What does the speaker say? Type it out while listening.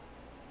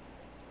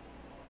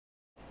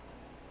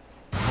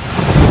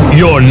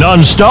Your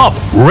non-stop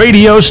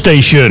radio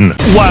station.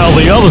 While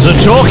the others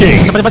are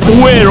talking,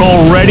 we're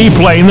already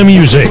playing the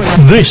music.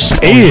 This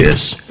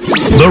is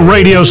the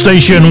radio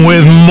station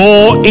with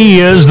more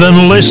ears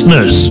than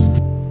listeners.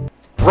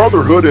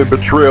 Brotherhood and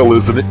Betrayal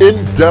is an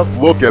in-depth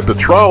look at the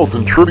trials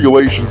and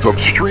tribulations of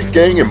street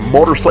gang and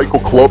motorcycle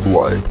club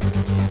life.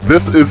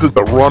 This isn't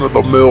the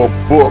run-of-the-mill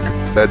book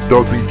that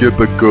doesn't get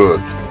the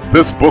goods.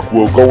 This book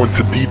will go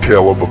into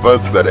detail of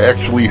events that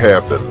actually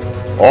happened.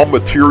 All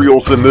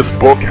materials in this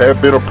book have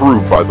been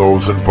approved by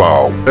those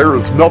involved. There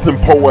is nothing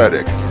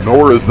poetic,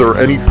 nor is there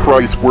any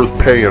price worth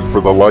paying for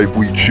the life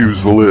we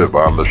choose to live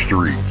on the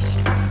streets.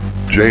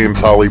 James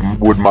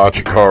Hollywood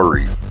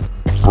Machikari,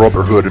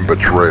 Brotherhood and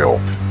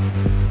Betrayal.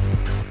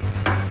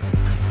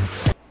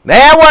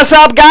 Man, what's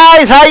up,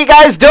 guys? How you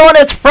guys doing?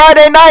 It's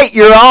Friday night.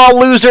 You're all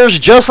losers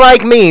just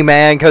like me,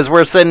 man, because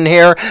we're sitting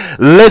here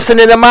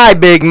listening to my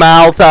big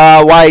mouth.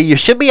 Why, you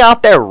should be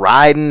out there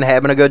riding,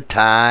 having a good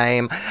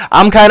time.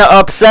 I'm kind of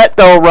upset,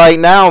 though, right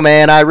now,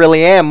 man. I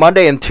really am.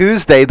 Monday and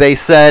Tuesday, they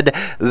said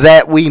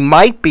that we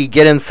might be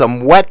getting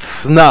some wet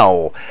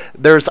snow.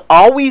 There's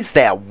always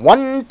that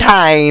one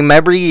time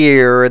every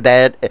year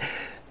that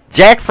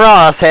Jack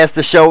Frost has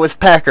to show his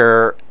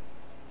pecker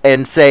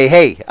and say,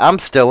 hey, I'm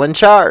still in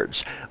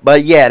charge.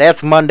 But yeah,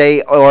 that's Monday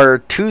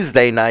or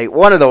Tuesday night,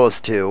 one of those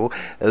two.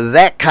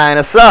 That kind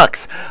of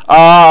sucks.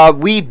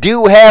 We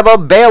do have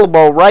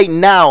available right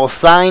now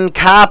signed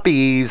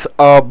copies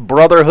of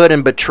Brotherhood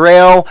and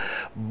Betrayal,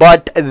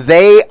 but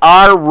they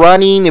are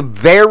running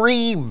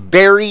very,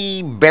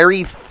 very,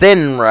 very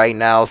thin right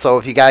now. So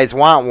if you guys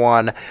want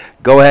one,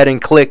 go ahead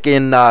and click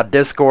in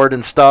Discord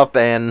and stuff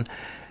and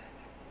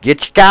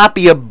get your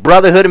copy of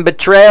Brotherhood and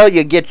Betrayal.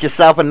 You get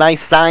yourself a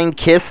nice signed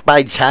Kiss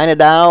by China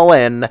Doll.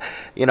 And,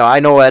 you know, I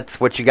know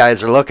that's what you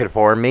guys are looking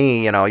for.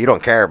 Me, you know, you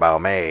don't care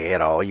about me. You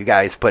know, you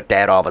guys put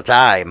that all the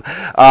time.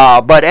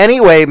 But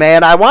anyway,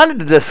 man, I wanted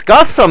to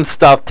discuss some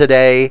stuff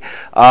today.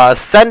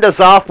 Send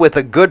us off with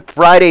a good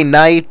Friday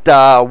night,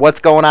 what's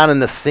going on in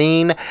the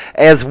scene,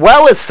 as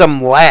well as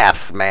some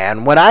laughs,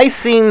 man. When I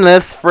seen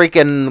this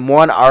freaking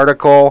one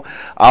article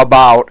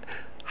about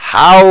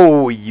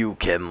how you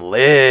can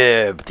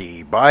live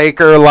the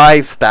biker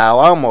lifestyle,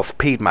 I almost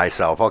peed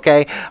myself,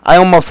 okay? I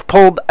almost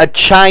pulled a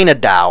China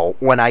Doll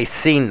when I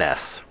seen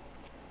this.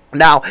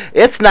 Now,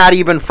 it's not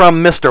even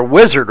from Mr.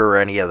 Wizard or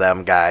any of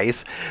them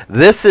guys.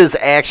 This is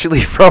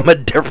actually from a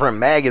different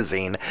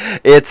magazine.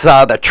 It's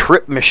the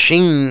Trip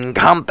Machine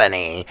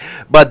Company.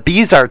 But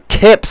these are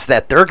tips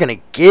that they're going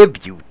to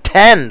give you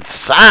 10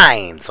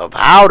 signs of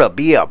how to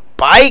be a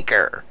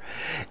biker.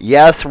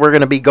 Yes, we're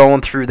going to be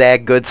going through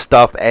that good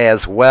stuff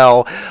as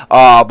well.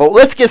 But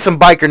let's get some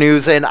biker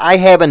news. And I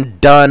haven't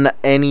done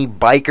any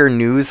biker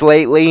news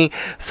lately,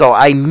 so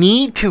I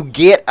need to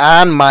get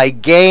on my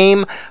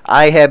game.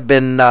 I have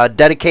been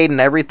dedicating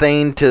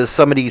everything to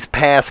some of these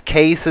past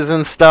cases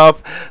and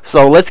stuff.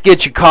 So let's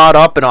get you caught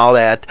up and all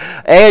that.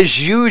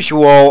 As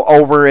usual,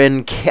 over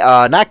in,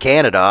 not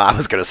Canada. I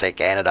was going to say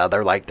Canada.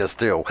 They're like this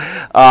too.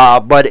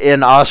 But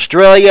in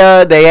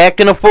Australia, they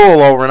acting a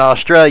fool over in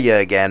Australia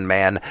again,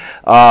 man.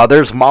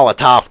 There's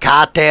Molotov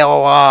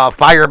cocktail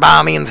fire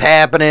bombings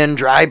happening,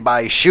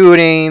 drive-by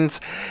shootings.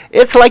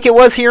 It's like it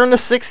was here in the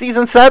 60s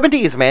and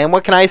 70s, man.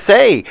 What can I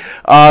say?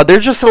 They're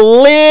just a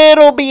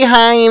little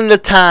behind the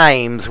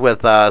times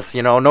with us.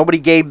 You know, nobody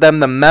gave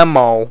them the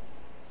memo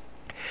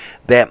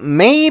that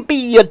maybe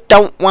you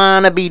don't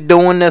want to be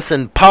doing this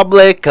in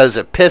public because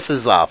it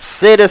pisses off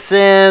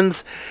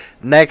citizens.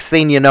 Next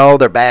thing you know,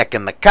 they're back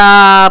in the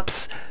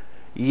cops.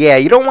 Yeah,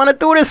 you don't want to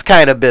do this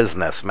kind of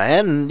business,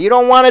 man. You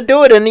don't want to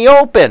do it in the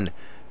open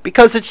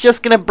because it's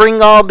just going to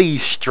bring all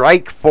these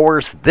strike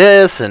force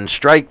this and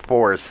strike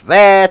force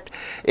that.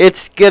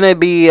 It's going to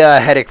be a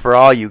headache for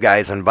all you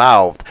guys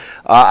involved.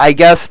 I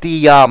guess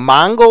the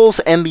Mongols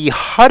and the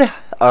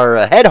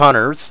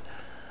headhunters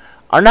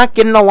are not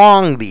getting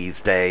along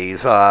these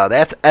days.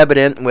 That's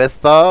evident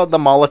with the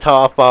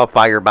Molotov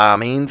fire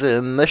bombings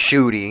and the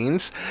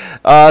shootings.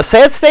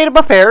 Sad state of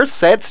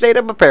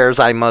affairs,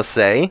 I must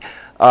say.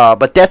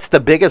 But that's the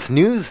biggest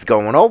news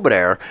going over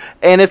there.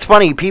 And it's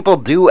funny, people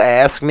do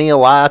ask me a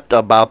lot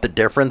about the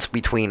difference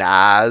between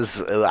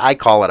Oz, I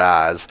call it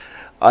Oz,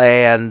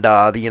 and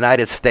the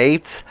United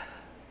States.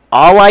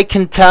 All I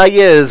can tell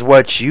you is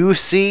what you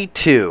see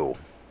too.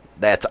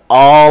 That's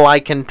all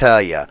I can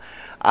tell you.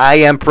 I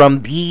am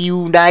from the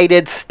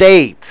United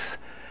States.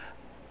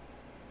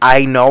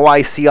 I know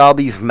I see all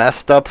these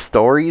messed up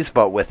stories,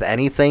 but with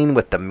anything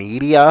with the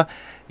media,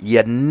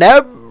 you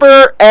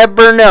never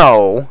ever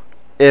know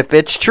if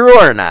it's true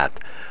or not.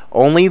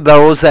 Only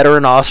those that are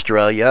in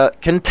Australia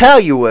can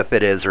tell you if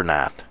it is or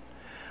not.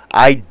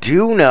 I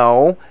do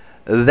know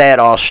that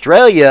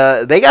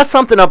Australia, they got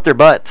something up their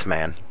butts,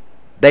 man.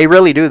 They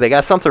really do. They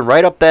got something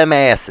right up them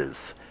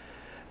asses.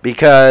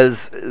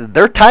 Because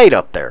they're tight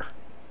up there.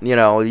 You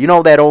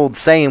know that old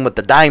saying with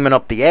the diamond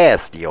up the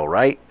ass deal,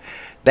 right?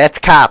 That's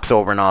cops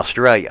over in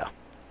Australia.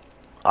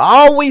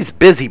 Always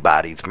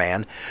busybodies,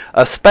 man.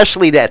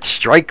 Especially that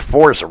Strike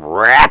Force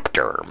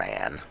Raptor,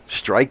 man.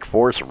 Strike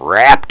Force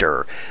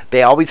Raptor.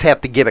 They always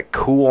have to give it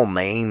cool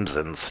names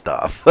and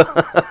stuff.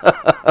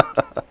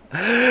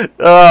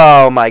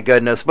 Oh, my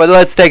goodness. But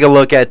let's take a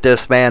look at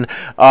this, man.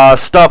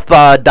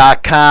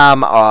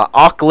 Stuff.com,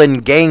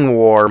 Auckland Gang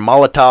War,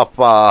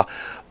 Molotov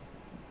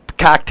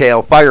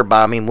cocktail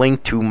firebombing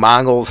linked to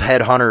Mongols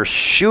headhunter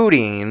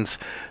shootings.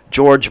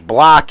 George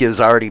Block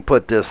has already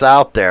put this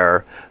out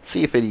there.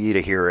 See if you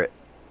to hear it.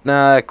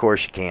 Nah, of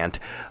course you can't.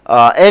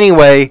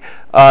 Anyway,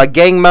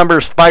 gang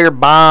members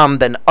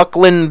firebombed an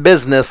Auckland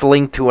business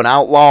linked to an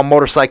outlaw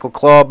motorcycle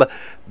club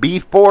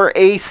before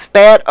a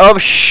spat of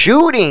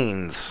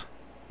shootings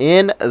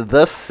in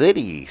the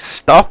city.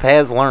 Stuff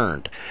has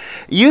learned.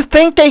 You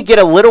think they get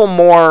a little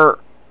more,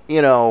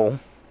 a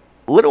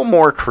little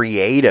more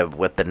creative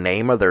with the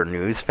name of their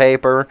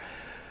newspaper?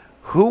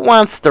 Who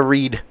wants to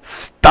read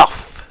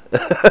Stuff?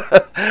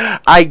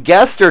 I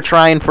guess they're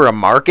trying for a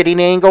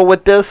marketing angle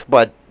with this,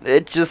 but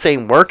it just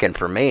ain't working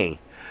for me.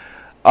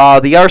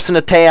 The arson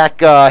attack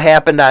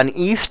happened on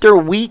Easter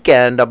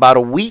weekend, about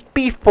a week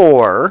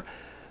before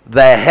the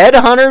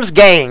Headhunters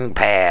gang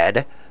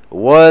pad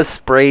was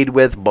sprayed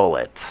with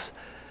bullets.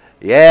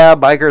 Yeah,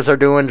 bikers are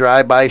doing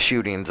drive-by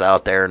shootings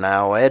out there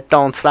now. It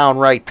don't sound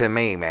right to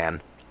me,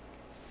 man.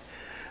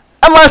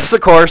 Unless, of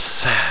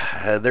course,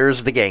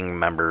 there's the gang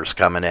members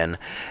coming in.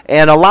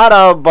 And a lot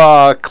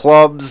of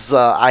clubs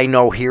I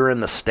know here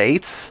in the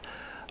States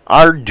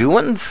are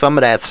doing some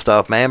of that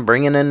stuff, man.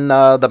 Bringing in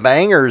the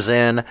bangers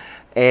in.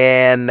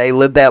 And they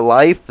live that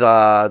life.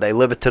 They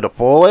live it to the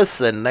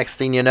fullest. And next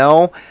thing you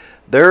know,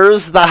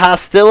 there's the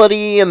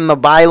hostility and the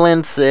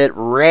violence. It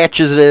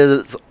ratchets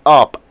it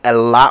up a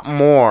lot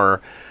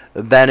more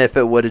than if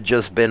it would have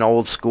just been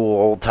old school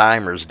old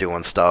timers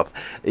doing stuff.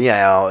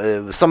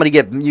 If somebody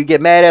you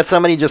get mad at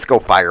somebody, just go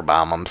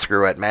firebomb them.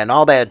 Screw it, man.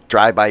 All that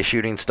drive-by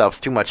shooting stuff's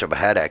too much of a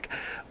headache.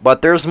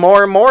 But there's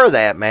more and more of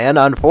that, man.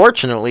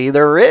 Unfortunately,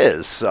 there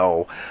is.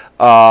 So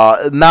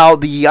now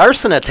the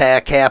arson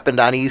attack happened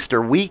on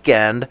Easter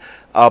weekend,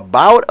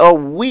 about a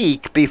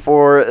week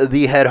before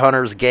the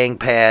Headhunters gang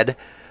pad.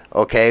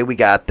 Okay, we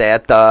got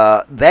that.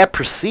 That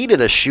preceded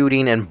a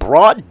shooting in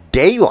broad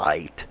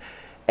daylight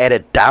at a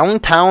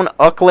downtown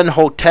Auckland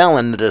hotel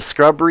and the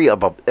discovery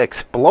of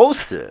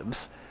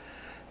explosives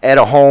at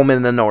a home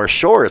in the North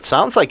Shore. It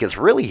sounds like it's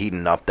really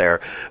heating up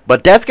there.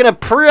 But that's going to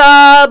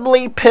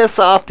probably piss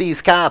off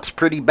these cops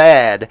pretty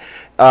bad,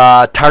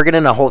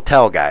 targeting a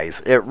hotel,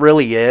 guys. It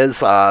really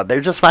is.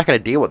 They're just not going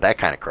to deal with that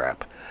kind of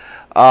crap.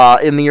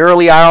 In the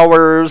early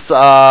hours, 2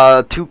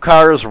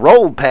 cars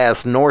rolled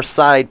past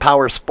Northside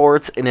Power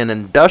Sports in an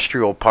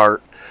industrial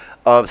part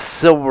of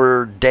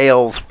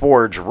Silverdale's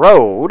Forge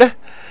Road.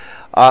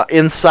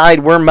 Inside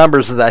were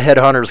members of the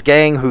Headhunters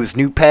gang, whose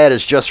new pad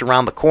is just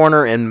around the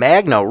corner in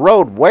Magna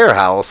Road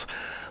Warehouse.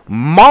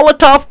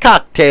 Molotov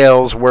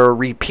cocktails were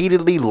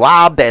repeatedly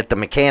lobbed at the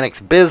mechanic's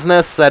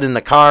business, setting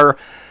the car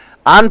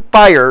on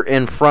fire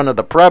in front of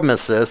the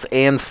premises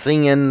and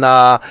singeing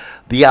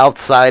the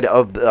outside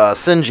of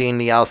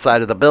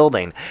the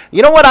building.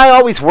 You know what I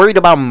always worried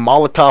about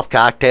Molotov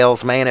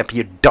cocktails, man? If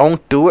you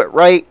don't do it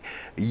right,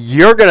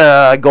 you're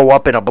gonna go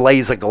up in a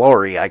blaze of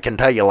glory. I can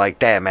tell you like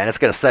that, man. It's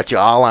gonna set you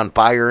all on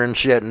fire and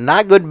shit.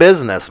 Not good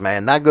business,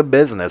 man. Not good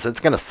business.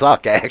 It's gonna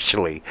suck,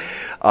 actually.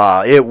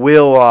 It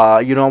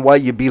will, you know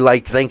what? You'd be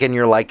like thinking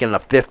you're like in the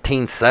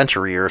 15th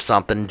century or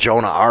something.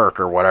 Joan of Arc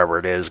or whatever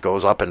it is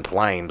goes up in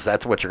flames.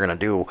 That's what you're gonna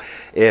do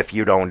if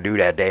you don't do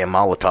that damn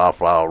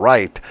Molotov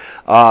right.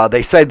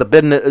 They say the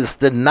business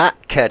did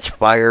not catch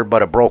fire,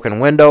 but a broken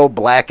window,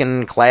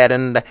 blackened,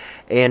 cladded,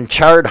 and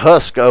charred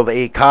husk of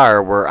a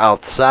car were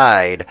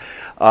outside.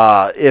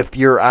 If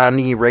you're on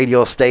the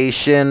radio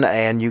station,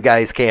 and you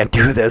guys can't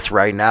do this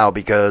right now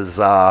because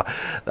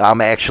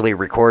I'm actually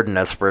recording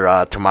this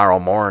for tomorrow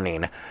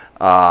morning,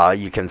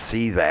 you can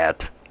see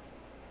that.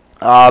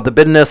 The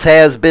business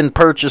has been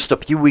purchased a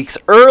few weeks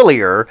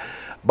earlier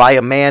by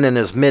a man in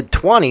his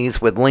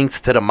mid-20s with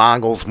links to the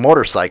Mongols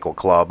Motorcycle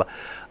Club.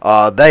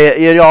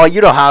 You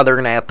know how they're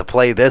going to have to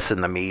play this in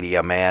the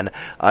media, man.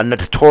 A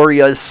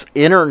notorious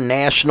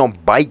international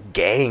bike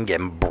gang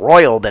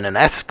embroiled in an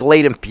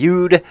escalating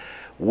feud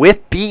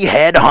with the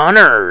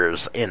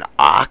Headhunters in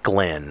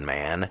Auckland,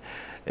 man.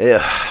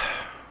 Ugh.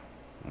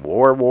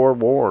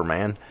 War,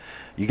 man.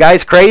 You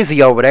guys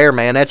crazy over there,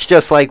 man. That's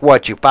just like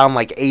what? You found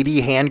like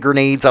 80 hand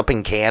grenades up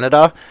in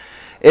Canada?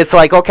 It's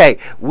like, okay,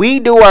 we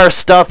do our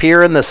stuff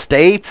here in the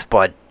States,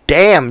 but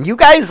damn, you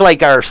guys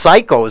like are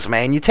psychos,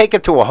 man. You take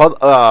it to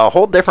a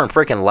whole different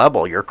freaking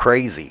level. You're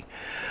crazy.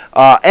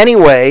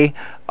 Anyway,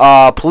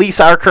 police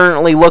are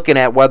currently looking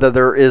at whether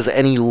there is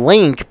any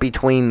link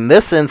between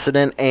this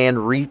incident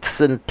and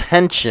recent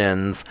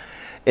tensions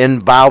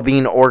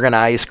involving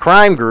organized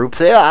crime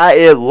groups.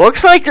 It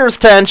looks like there's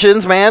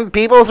tensions, man.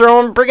 People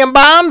throwing freaking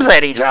bombs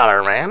at each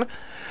other, man.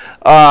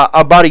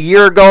 About a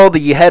year ago,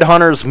 the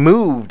Headhunters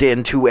moved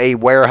into a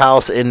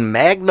warehouse in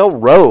Magna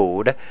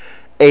Road,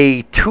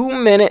 a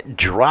 2-minute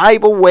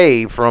drive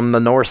away from the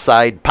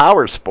Northside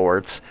Power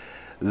Sports.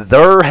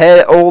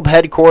 Their old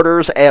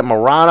headquarters at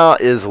Marana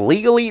is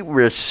legally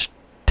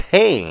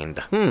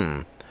retained.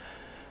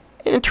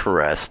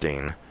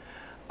 Interesting.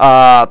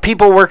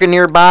 People working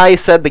nearby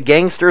said the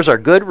gangsters are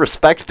good,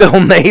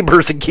 respectful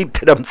neighbors and keep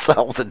to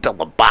themselves until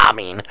the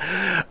bombing.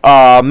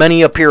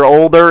 Many appear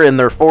older, in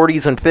their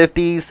 40s and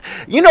 50s.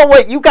 You know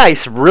what? You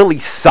guys really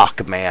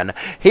suck, man.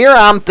 Here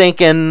I'm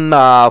thinking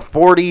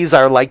 40s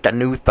are like the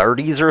new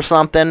 30s or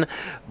something.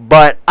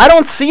 But I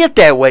don't see it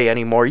that way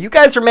anymore. You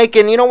guys are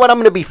making, you know what, I'm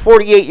going to be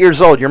 48 years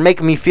old. You're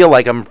making me feel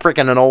like I'm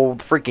freaking an old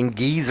freaking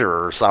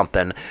geezer or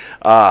something.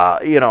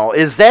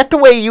 Is that the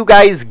way you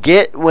guys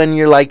get when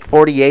you're like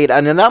 48?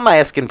 And I'm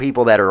asking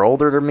people that are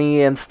older than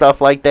me and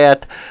stuff like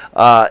that.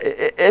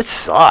 It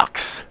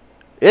sucks.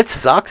 It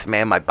sucks,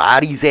 man. My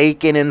body's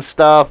aching and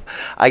stuff.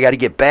 I got to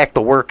get back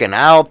to working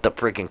out. The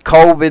freaking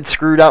COVID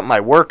screwed up my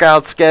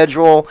workout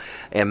schedule.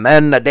 And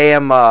then the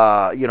damn,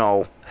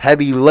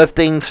 heavy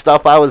lifting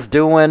stuff I was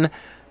doing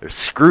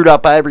screwed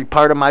up every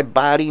part of my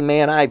body,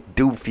 man. I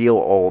do feel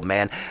old,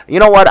 man.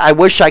 You know what? I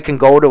wish I could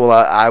go to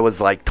I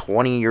was like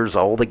 20 years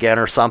old again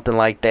or something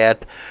like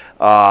that.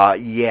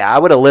 I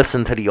would have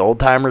listened to the old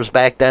timers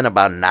back then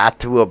about not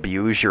to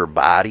abuse your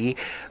body,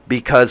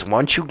 because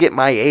once you get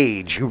my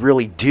age, you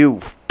really do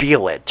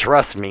feel it.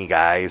 Trust me,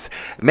 guys.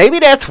 Maybe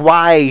that's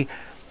why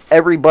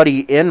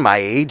everybody in my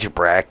age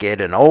bracket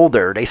and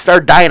older, they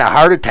start dying of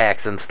heart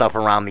attacks and stuff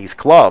around these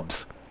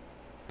clubs.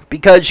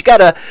 Because you got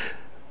to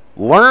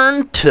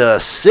learn to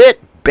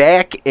sit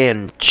back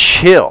and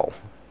chill.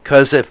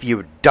 Because if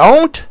you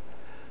don't,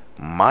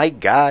 my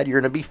God,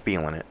 you're going to be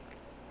feeling it.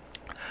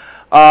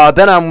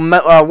 Then on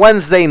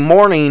Wednesday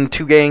morning,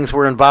 2 gangs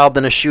were involved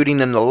in a shooting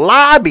in the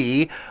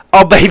lobby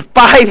of a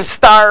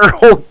 5-star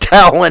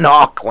hotel in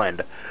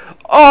Auckland.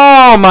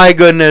 Oh, my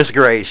goodness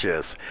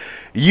gracious.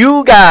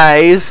 You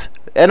guys...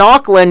 In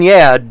Auckland,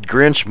 yeah,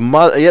 Grinch,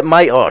 it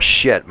might, oh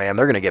shit, man,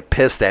 they're going to get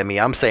pissed at me.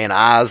 I'm saying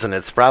Oz, and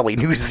it's probably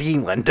New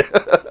Zealand.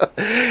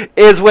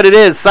 Is what it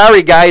is.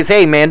 Sorry, guys.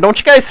 Hey, man, don't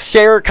you guys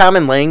share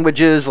common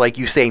languages, like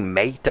you say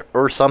mate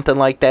or something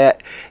like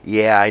that?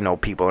 Yeah, I know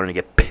people are going to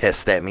get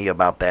pissed at me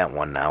about that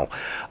one now.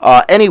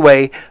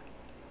 Anyway,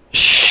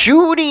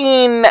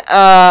 shooting in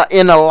a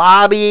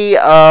lobby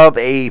of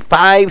a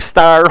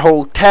 5-star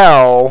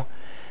hotel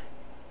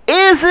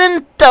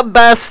isn't the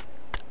best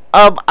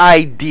of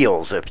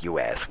ideals, if you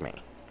ask me.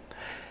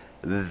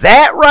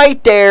 That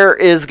right there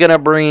is going to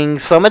bring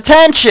some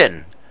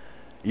attention.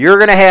 You're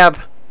going to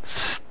have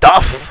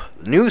Stuff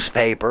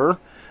newspaper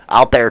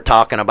out there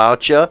talking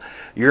about you.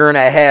 You're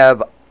going to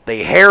have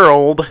the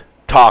Herald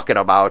talking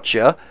about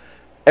you.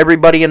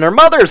 Everybody and their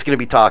mother is going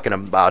to be talking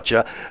about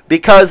you,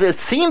 because it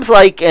seems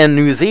like in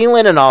New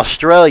Zealand and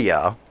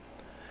Australia,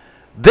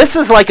 this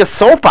is like a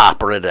soap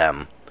opera to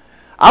them.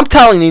 I'm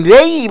telling you,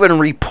 they even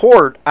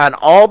report on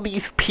all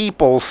these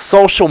people's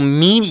social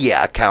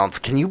media accounts.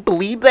 Can you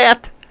believe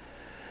that?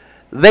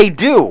 They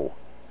do.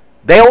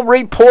 They'll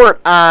report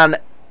on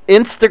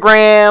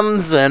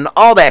Instagrams and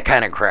all that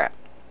kind of crap.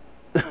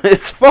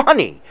 It's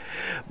funny.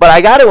 But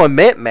I got to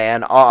admit,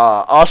 man,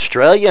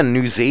 Australia and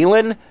New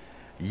Zealand,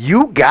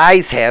 you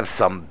guys have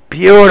some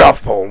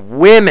beautiful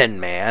women,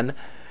 man.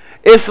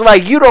 It's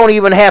like you don't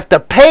even have to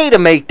pay to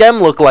make them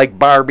look like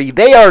Barbie.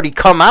 They already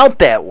come out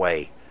that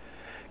way.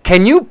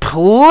 Can you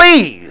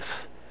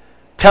please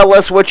tell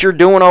us what you're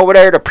doing over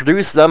there to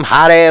produce them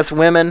hot-ass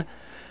women?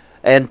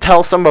 And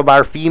tell some of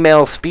our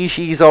female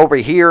species over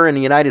here in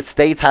the United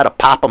States how to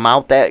pop them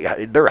out.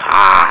 That they're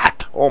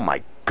hot. Oh,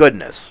 my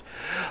goodness.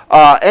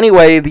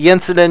 Anyway, the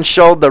incident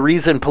showed the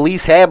reason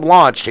police have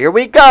launched. Here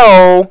we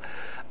go.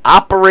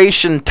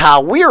 Operation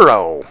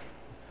Tawiro.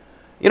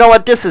 You know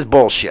what? This is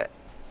bullshit.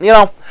 You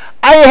know,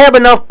 I have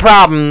enough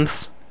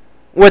problems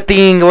with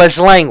the English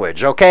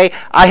language, okay?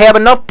 I have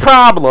enough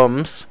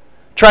problems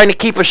trying to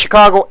keep a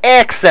Chicago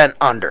accent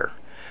under.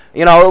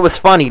 You know, it was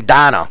funny,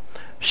 Donna.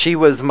 She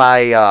was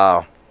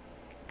my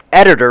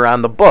editor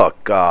on the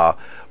book,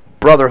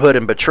 Brotherhood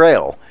and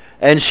Betrayal.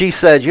 And she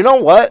said, you know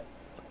what?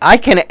 I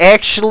can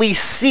actually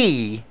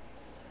see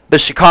the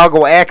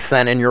Chicago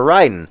accent in your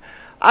writing.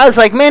 I was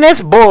like, man,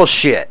 that's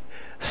bullshit.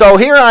 So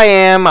here I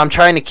am, I'm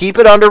trying to keep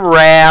it under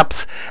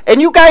wraps, and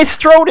you guys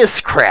throw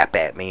this crap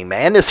at me,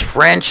 man, this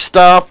French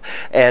stuff,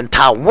 and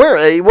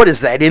what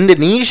is that,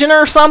 Indonesian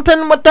or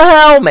something? What the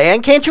hell,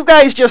 man? Can't you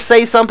guys just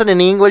say something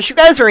in English? You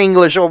guys are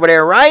English over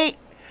there, right?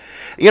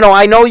 You know,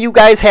 I know you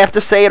guys have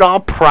to say it all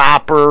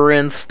proper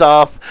and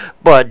stuff,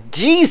 but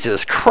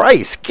Jesus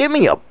Christ, give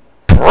me a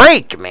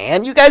break,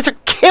 man. You guys are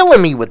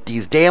killing me with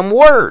these damn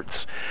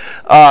words.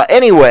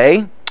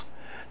 Anyway...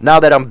 Now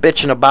that I'm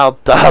bitching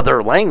about the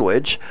other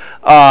language,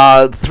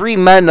 3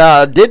 men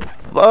did,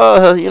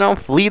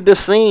 flee the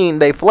scene.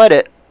 They fled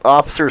it.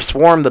 Officers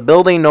swarmed the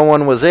building. No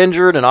one was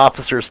injured, and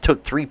officers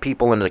took 3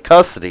 people into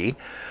custody.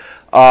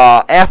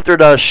 After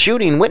the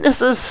shooting,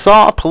 witnesses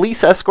saw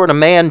police escort a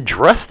man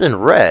dressed in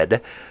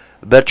red,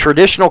 the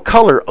traditional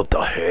color of the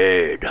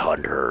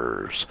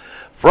headhunters,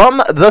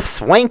 from the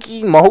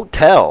swanky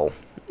motel.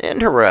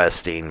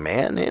 Interesting,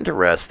 man.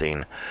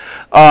 Interesting.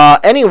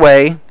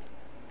 Anyway...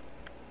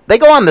 They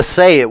go on to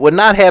say it would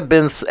not have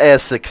been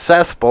as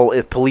successful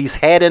if police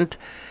hadn't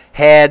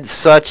had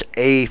such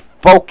a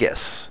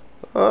focus.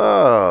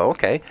 Oh,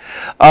 okay.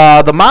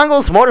 The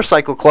Mongols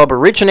Motorcycle Club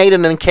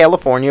originated in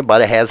California,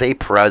 but it has a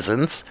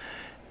presence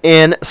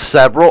in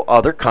several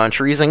other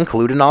countries,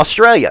 including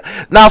Australia.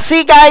 Now,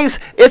 see, guys,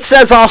 it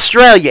says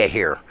Australia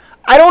here.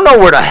 I don't know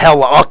where the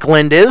hell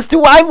Auckland is.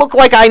 Do I look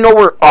like I know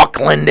where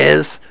Auckland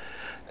is?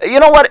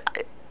 You know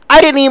what? I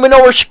didn't even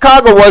know where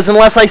Chicago was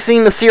unless I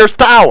seen the Sears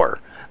Tower.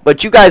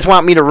 But you guys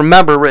want me to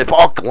remember if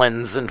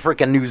Auckland's in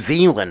freaking New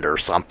Zealand or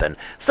something. It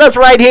says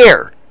right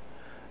here,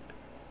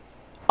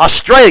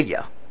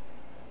 Australia.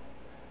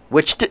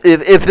 Which,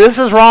 if this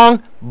is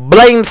wrong,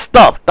 blame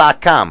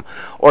stuff.com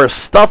or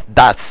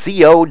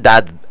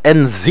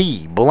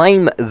stuff.co.nz.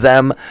 Blame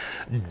them.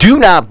 Do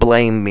not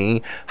blame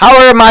me.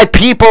 How are my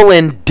people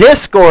in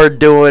Discord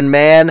doing,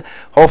 man?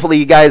 Hopefully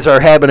you guys are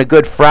having a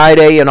good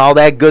Friday and all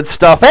that good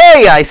stuff.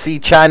 Hey, I see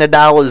China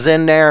Doll is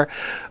in there.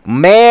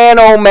 Man,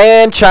 oh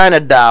man, China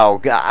Doll.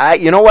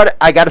 You know what?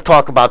 I got to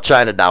talk about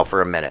China Doll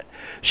for a minute.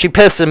 She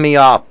pissing me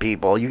off,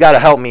 people. You got to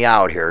help me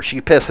out here. She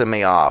pissing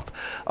me off.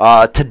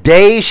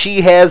 Today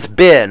she has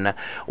been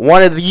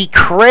one of the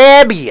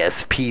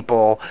crabbiest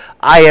people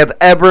I have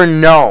ever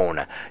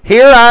known.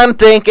 Here I'm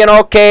thinking,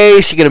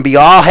 okay, she's going to be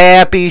all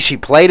happy. She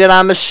played it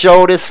on the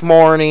show this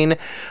morning.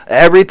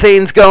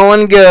 Everything's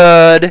going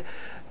good.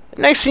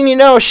 Next thing you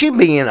know, she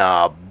being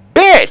a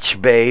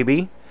bitch,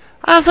 baby.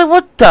 I was like,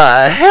 what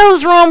the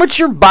hell's wrong with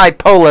your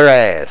bipolar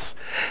ass?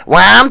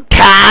 Well, I'm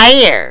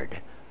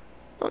tired.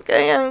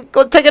 Okay, and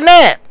go take a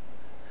nap.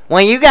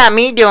 Well, you got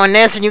me doing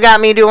this and you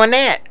got me doing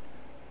that.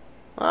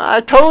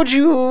 I told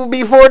you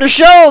before the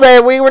show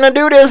that we were going to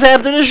do this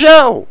after the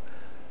show.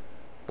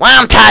 Well,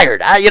 I'm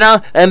tired,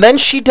 And then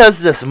she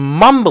does this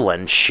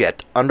mumbling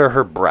shit under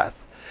her breath.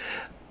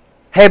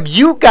 Have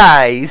you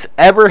guys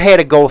ever had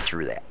to go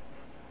through that?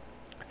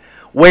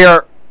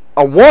 Where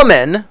a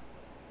woman,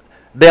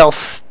 they'll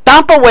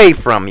stomp away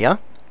from you.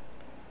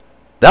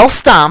 They'll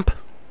stomp.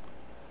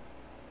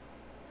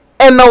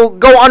 And they'll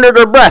go under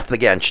their breath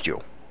against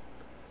you.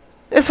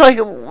 It's like,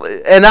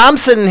 and I'm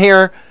sitting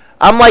here,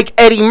 I'm like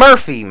Eddie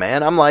Murphy,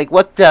 man. I'm like,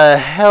 what the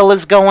hell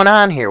is going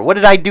on here? What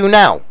did I do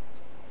now?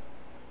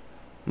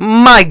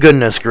 My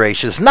goodness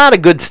gracious, not a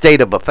good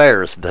state of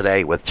affairs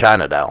today with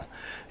China Doll.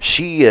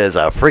 She is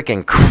a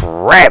freaking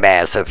crab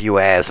ass, if you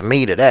ask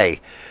me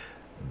today.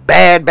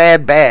 Bad,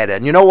 bad, bad.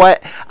 And you know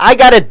what? I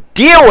got to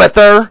deal with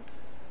her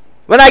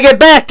when I get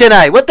back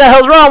tonight. What the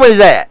hell's wrong with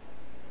that?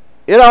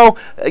 You know,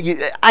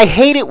 I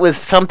hate it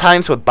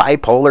sometimes with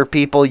bipolar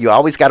people. You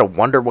always got to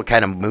wonder what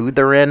kind of mood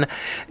they're in.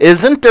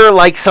 Isn't there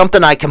like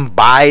something I can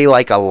buy,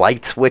 like a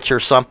light switch or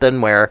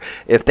something, where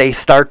if they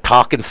start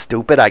talking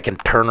stupid, I can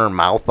turn her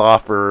mouth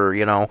off, or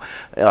it's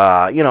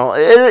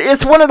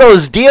one of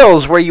those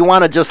deals where you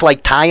want to just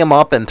like tie them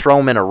up and throw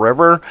them in a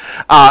river.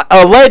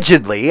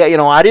 Allegedly,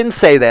 I didn't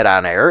say that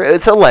on air.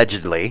 It's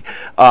allegedly.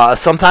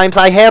 Sometimes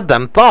I have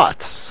them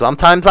thoughts.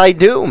 Sometimes I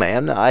do,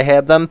 man. I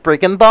have them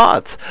freaking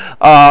thoughts.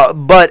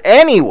 But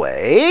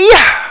anyway,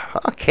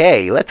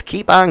 okay, let's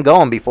keep on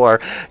going before,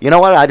 you know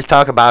what, I just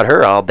talk about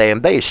her all damn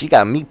day. She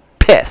got me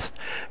pissed.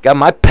 Got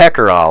my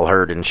pecker all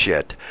hurt and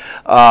shit.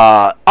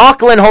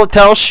 Auckland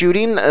hotel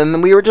shooting,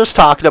 and we were just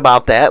talking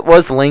about that,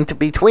 was linked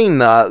between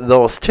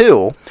those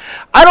two.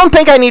 I don't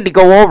think I need to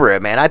go over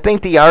it, man. I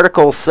think the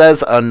article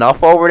says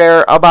enough over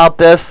there about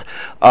this.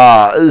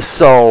 Let's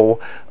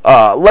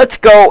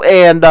go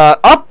and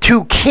up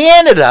to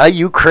Canada,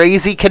 you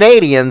crazy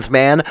Canadians,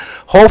 man.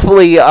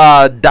 Hopefully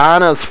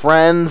Donna's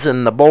friends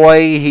and the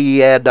boy, he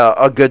had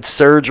a good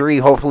surgery.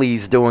 Hopefully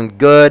he's doing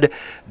good,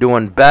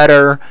 doing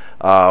better.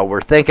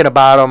 We're thinking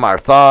about him, our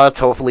thoughts.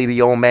 Hopefully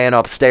the old man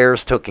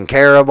upstairs taking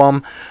care of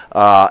him.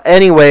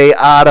 Anyway,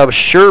 out of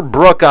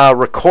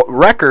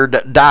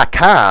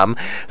SherbrookeRecord.com.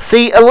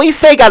 See, at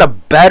least they got a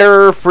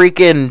better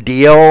freaking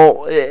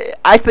deal.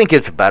 I think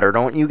it's better,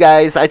 don't you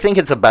guys? I think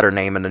it's a better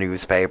name in the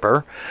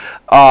newspaper.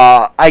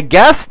 I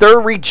guess they're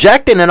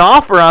rejecting an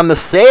offer on the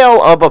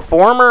sale of a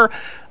former,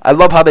 I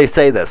love how they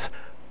say this,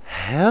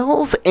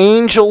 Hells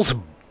Angels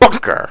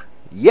bunker.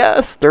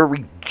 Yes, they're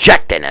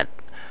rejecting it.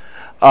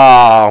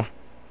 The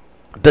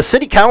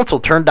city council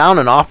turned down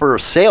an offer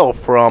of sale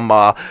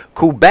from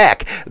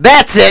Quebec.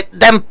 That's it,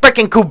 them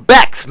frickin'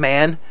 Quebecs,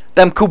 man.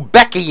 Them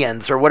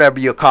Quebecians, or whatever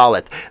you call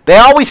it. They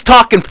always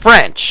talking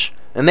French,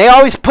 and they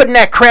always putting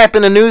that crap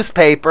in the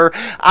newspaper.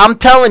 I'm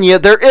telling you,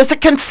 there is a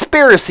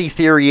conspiracy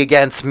theory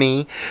against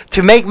me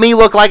to make me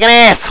look like an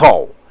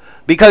asshole,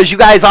 because you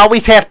guys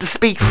always have to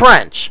speak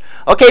French.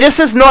 Okay, this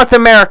is North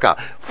America.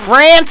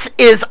 France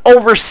is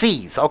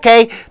overseas,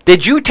 okay?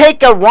 Did you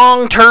take a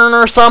wrong turn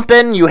or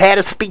something? You had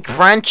to speak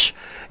French?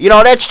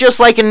 That's just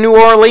like in New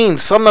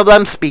Orleans. Some of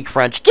them speak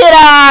French. Get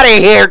out of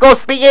here. Go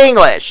speak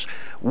English.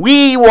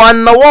 We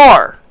won the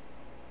war.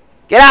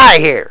 Get out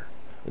of here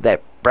with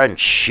that French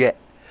shit.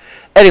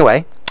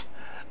 Anyway,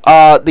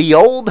 the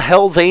old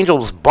Hells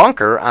Angels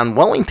bunker on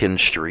Wellington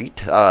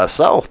Street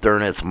South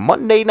during its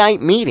Monday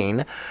night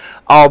meeting.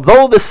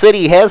 Although the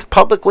city has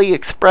publicly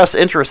expressed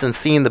interest in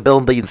seeing the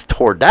buildings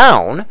tore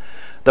down,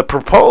 The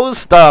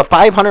proposed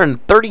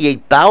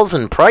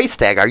 $538,000 price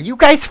tag. Are you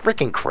guys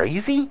freaking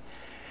crazy?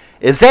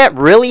 Is that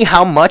really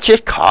how much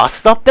it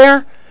costs up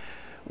there?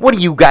 What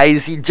do you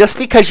guys, just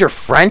because you're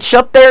French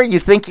up there, you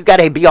think you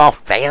gotta be all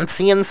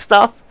fancy and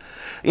stuff?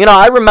 You know,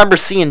 I remember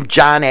seeing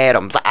John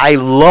Adams. I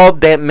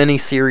loved that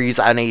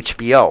miniseries on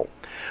HBO.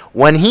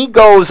 When he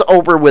goes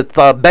over with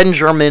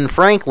Benjamin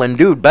Franklin,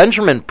 dude,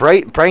 Benjamin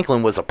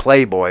Franklin was a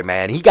playboy,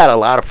 man. He got a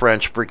lot of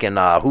French freaking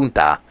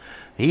junta.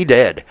 He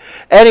did.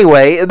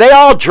 Anyway, they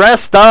all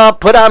dressed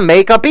up, put on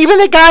makeup. Even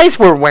the guys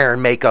were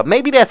wearing makeup.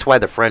 Maybe that's why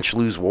the French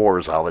lose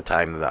wars all the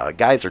time. The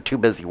guys are too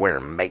busy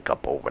wearing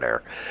makeup over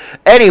there.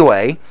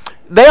 Anyway,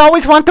 they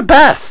always want the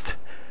best.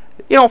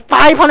 You know,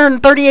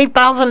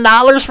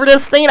 $538,000 for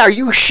this thing? Are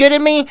you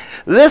shitting me?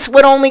 This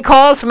would only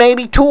cost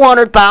maybe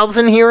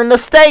 $200,000 here in the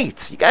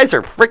States. You guys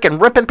are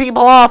freaking ripping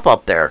people off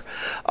up there.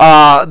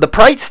 The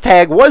price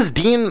tag was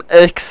deemed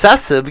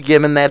excessive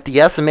given that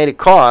the estimated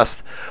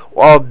cost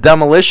of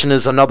demolition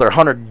is another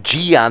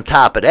 $100,000 on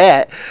top of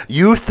that.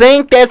 You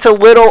think that's a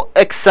little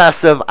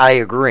excessive? I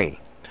agree.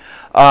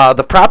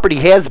 The property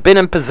has been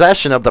in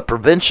possession of the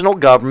provincial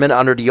government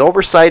under the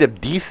oversight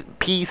of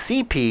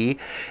DPCP.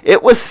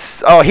 It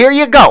was, oh, here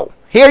you go.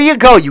 Here you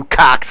go, you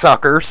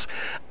cocksuckers.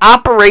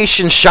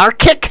 Operation Shark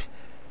Kick?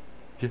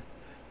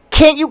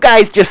 Can't you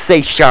guys just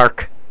say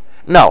shark?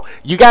 No,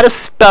 you got to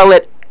spell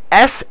it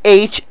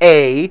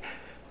S-H-A,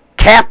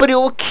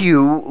 capital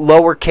Q,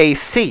 lowercase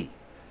c.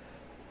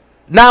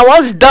 Now,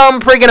 us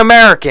dumb friggin'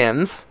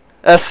 Americans,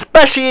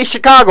 especially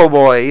Chicago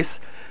boys,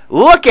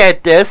 look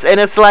at this,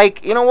 and it's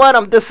like, you know what?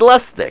 I'm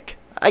dyslexic.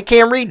 I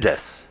can't read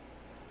this.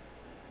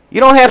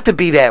 You don't have to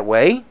be that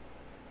way.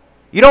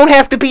 You don't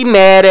have to be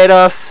mad at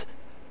us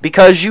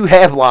because you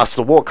have lost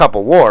a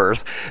couple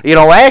wars. You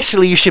know,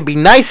 actually, you should be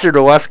nicer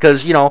to us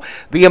because, you know,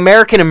 the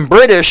American and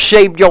British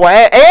saved your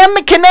ass. And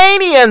the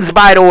Canadians,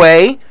 by the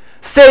way,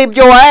 saved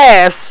your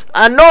ass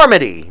on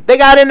Normandy. They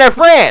got into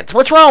France.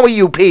 What's wrong with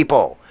you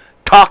people?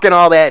 Talking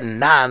all that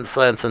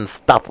nonsense and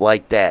stuff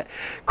like that.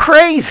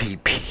 Crazy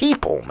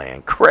people,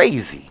 man.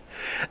 Crazy.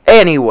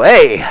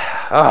 Anyway,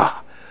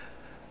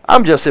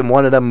 I'm just in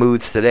one of them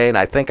moods today, and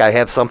I think I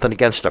have something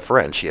against the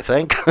French, you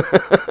think? We're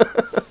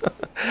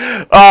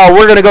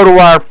going to go to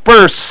our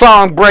first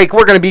song break.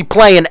 We're going to be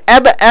playing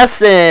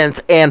Evanescence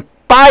and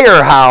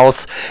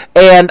Firehouse,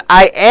 and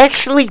I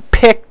actually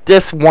picked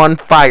this one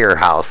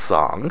Firehouse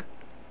song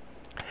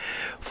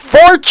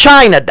for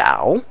China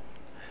Doll,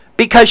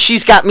 because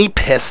she's got me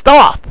pissed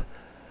off.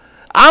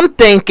 I'm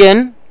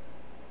thinking,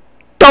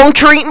 don't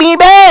treat me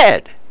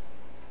bad.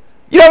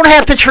 You don't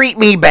have to treat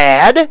me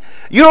bad.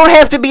 You don't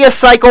have to be a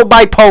psycho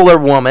bipolar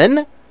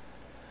woman.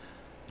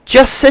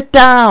 Just sit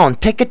down,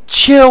 take a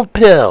chill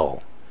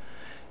pill.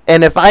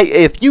 And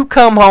if you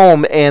come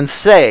home and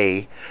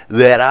say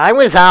that I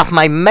was off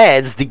my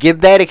meds to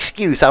give that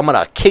excuse, I'm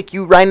going to kick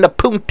you right in the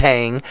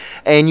poontang,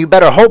 and you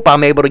better hope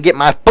I'm able to get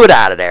my foot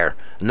out of there.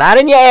 Not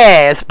in your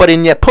ass, but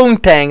in your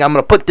poontang. I'm going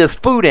to put this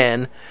food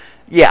in.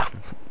 Yeah,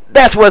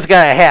 that's what's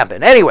going to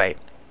happen. Anyway,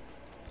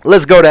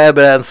 let's go to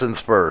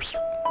Evanescence first.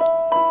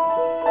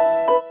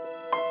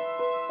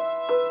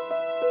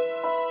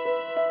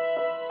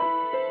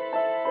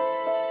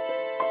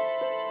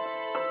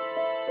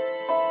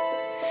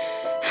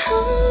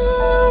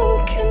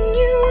 How can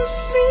you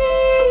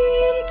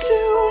see into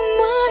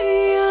my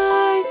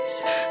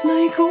eyes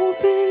like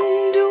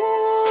open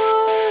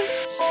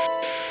doors?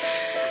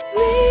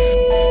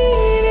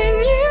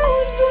 Leading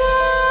you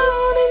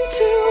down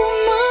into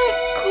my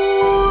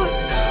core,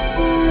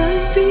 where I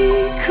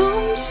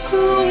become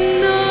so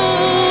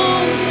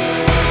numb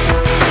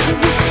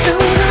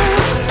without a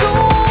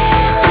soul.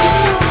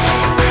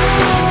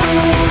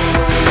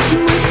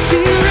 My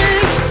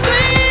spirit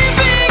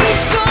sleeping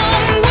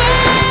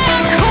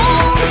somewhere cold.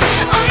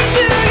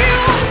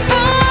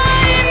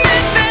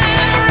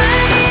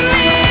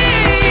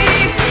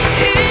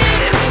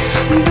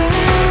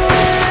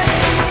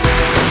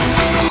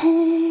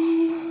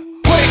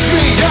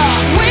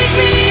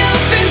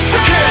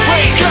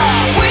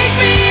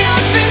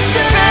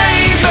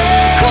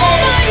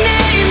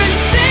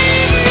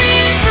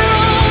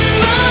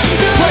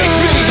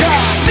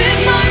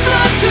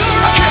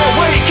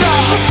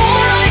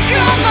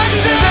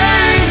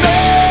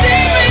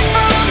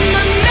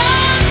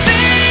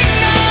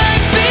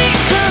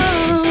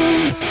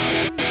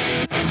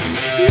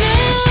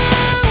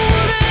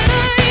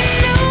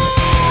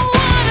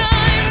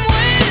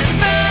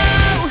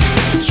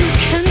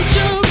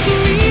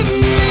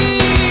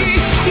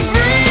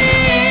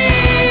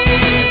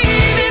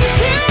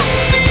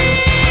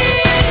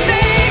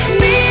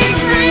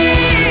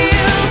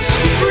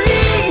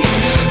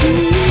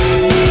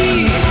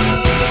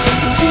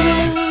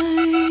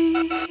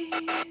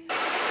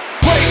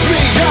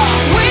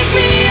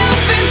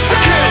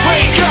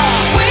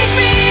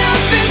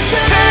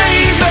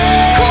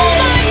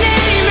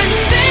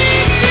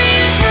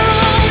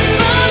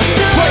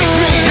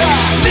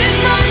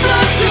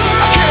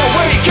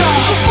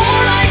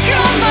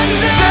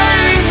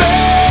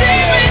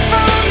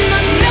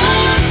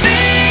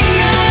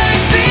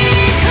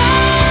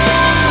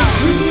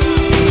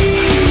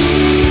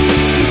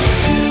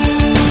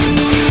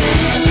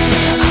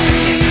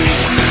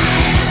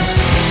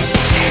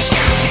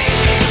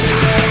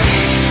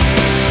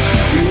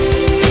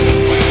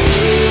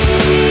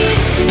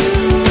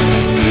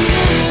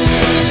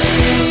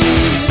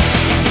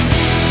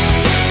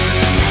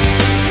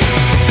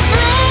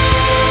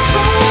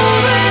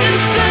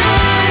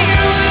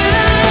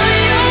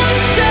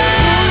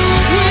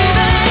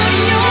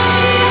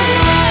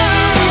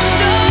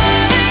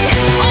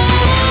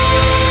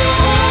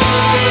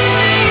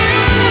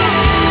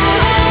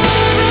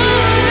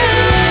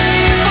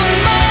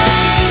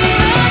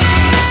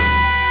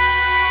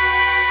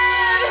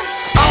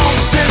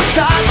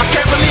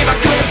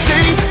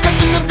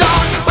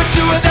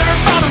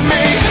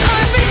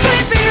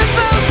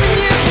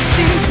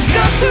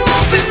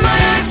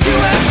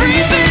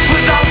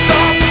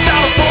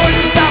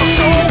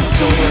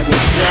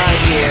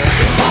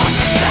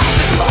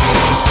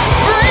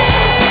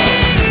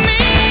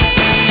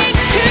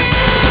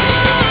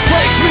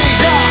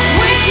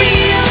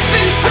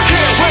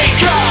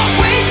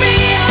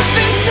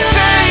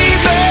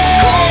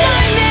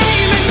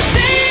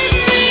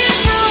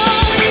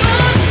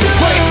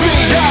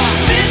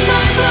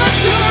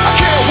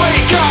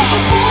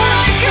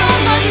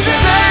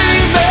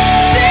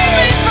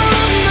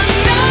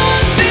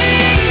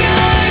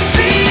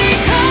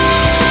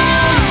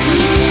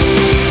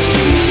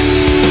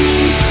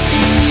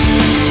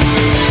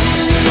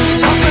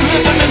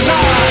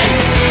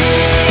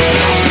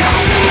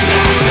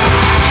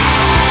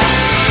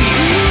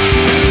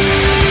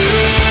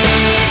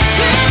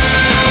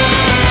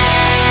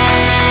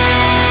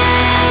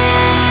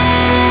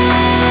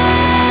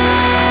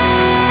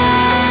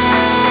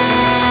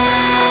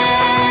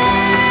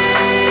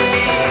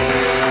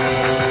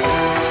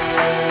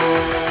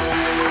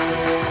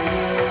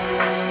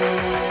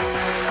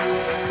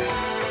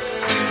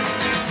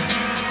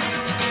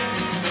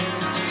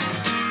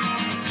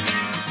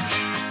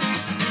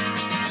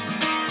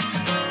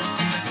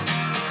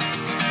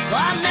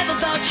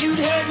 thought you'd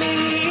hurt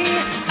me.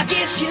 I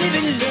guess you live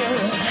in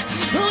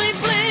love. Only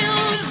playing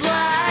with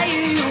fire,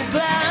 you're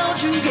bound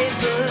to get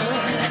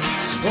burned.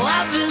 Oh,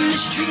 I've been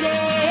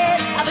mistreated,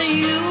 I've been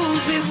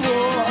used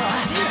before.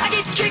 I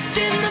get kicked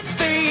in the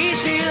face,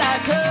 still I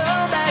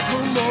come back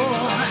for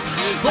more.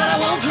 But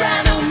I won't cry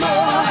no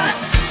more,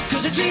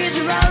 cause the tears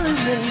are all in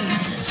vain.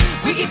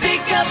 We can pick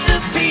up the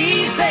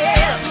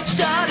pieces,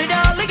 start it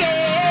all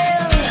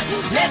again.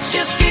 Let's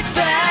just get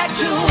back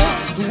to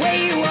the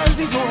way it was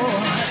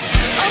before.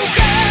 Oh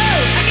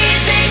girl, I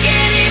can't take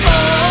anymore.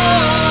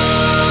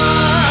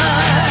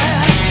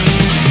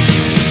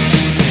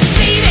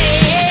 Baby,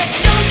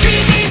 don't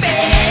treat me bad.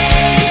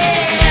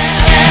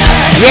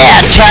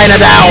 Yeah, China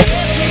down.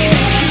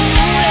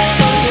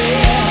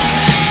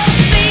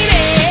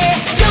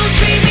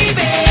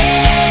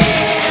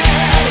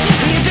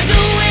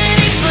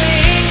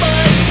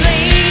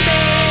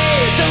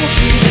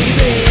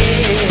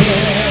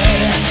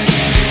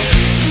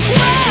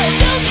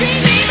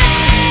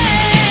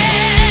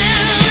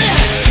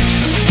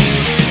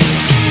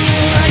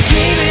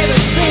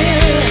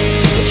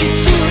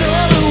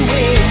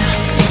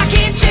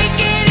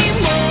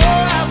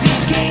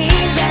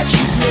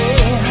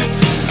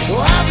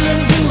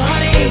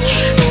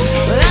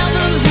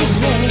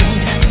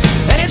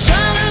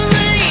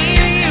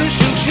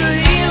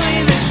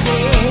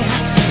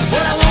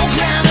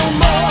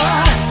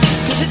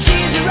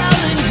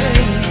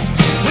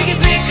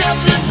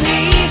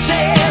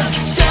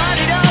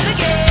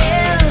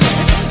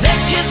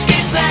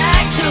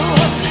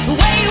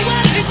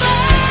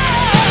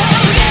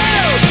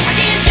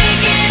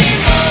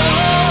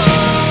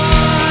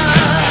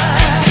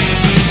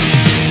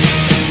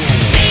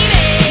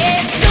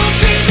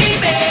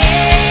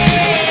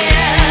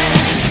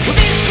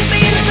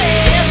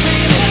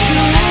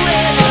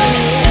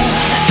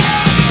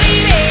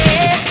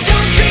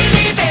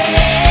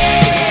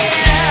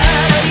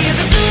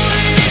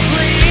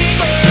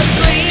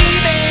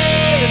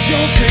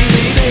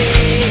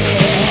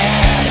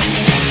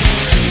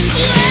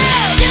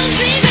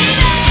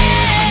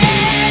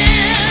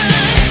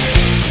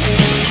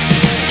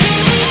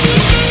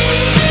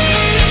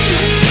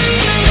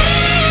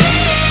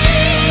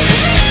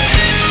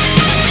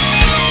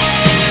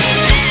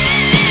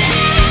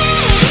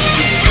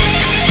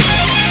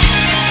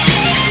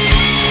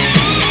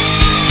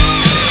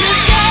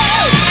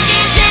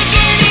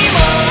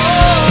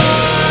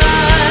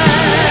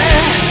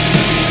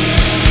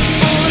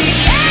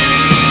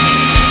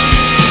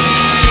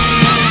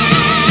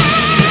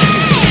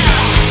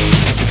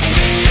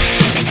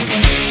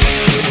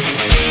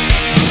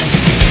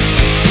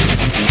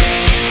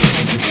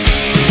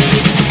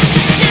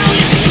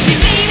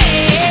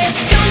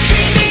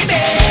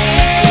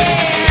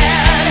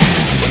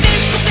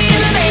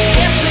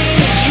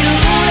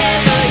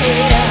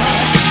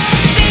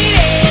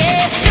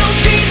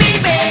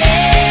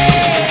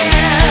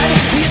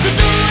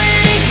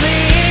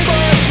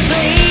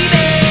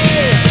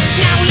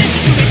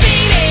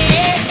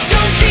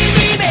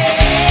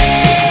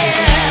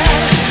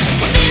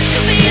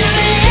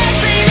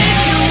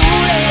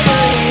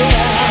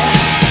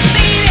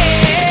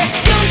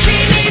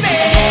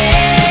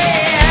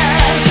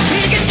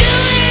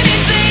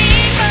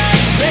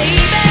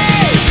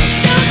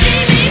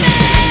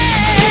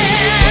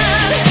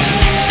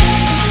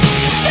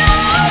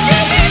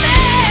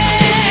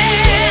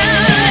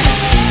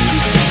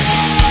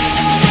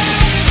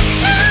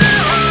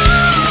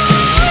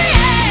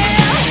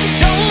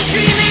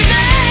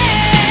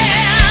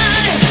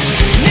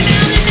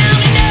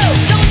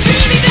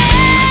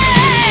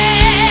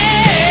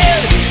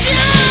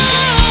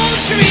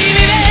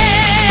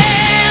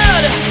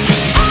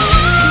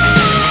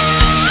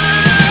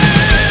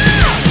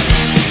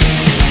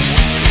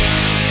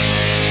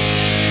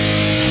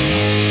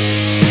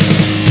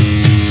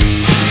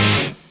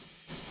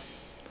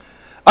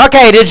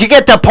 Okay, did you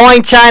get the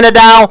point, China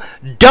Doll?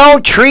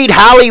 Don't treat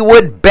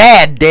Hollywood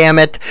bad, damn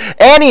it.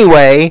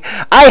 Anyway,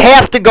 I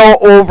have to go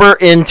over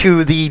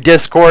into the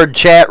Discord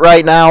chat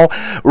right now.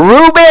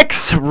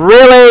 Rubik's,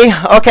 really?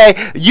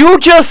 Okay,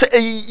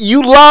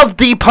 you love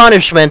the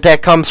punishment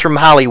that comes from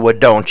Hollywood,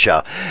 don't you?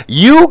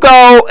 You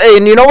go,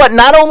 and you know what?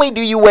 Not only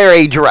do you wear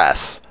a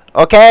dress,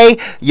 okay?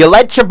 You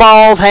let your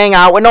balls hang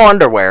out with no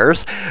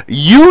underwears.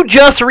 You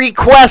just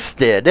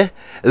requested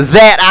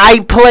that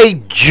I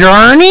play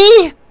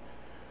Journey?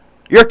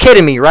 You're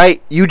kidding me,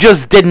 right? You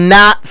just did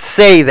not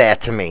say that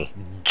to me.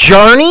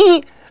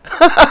 Journey?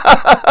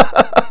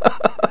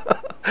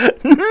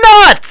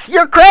 Nuts!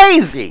 You're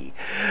crazy!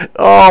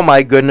 Oh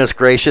my goodness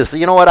gracious.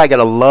 You know what? I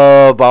gotta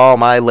love all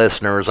my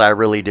listeners. I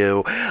really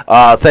do.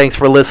 Thanks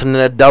for listening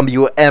to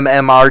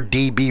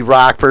WMMRDB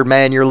Rockford,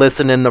 man. You're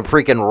listening to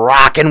freaking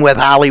Rockin' with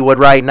Hollywood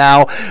right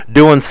now.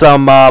 Doing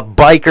some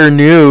biker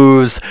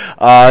news.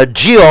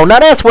 Geo, now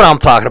that's what I'm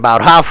talking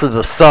about. House of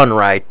the Sun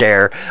right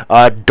there.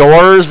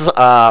 Doors,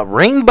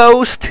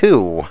 Rainbows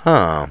too.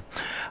 Huh.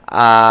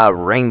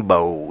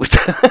 Rainbows.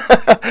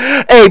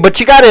 Hey, but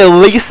you gotta at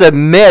least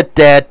admit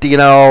that,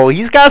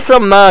 he's got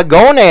some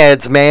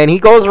gonads, man. He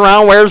goes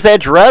around, wears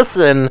that dress,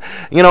 and,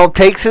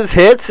 takes his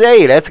hits.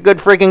 Hey, that's a good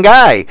freaking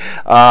guy.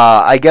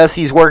 I guess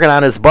he's working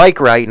on his bike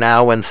right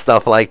now and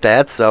stuff like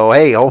that. So,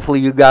 hey, hopefully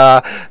you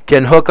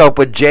can hook up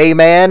with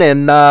J-Man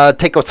and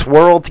take a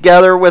swirl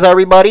together with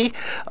everybody.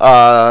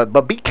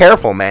 But be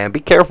careful, man. Be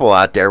careful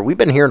out there. We've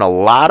been hearing a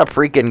lot of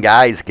freaking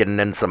guys getting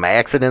in some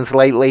accidents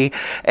lately.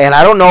 And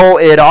I don't know,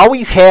 it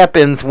always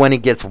happens when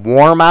it gets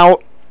warm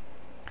out,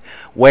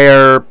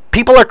 where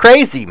people are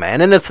crazy,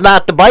 man, and it's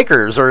not the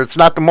bikers or it's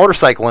not the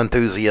motorcycle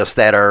enthusiasts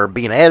that are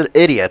being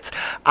idiots.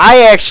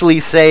 I actually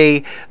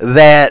say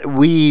that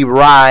we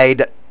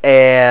ride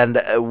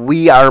and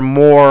we are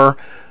more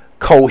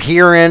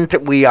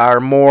coherent, we are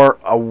more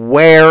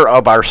aware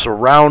of our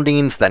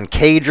surroundings than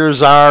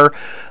cagers are.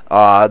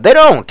 They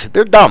don't.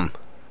 They're dumb.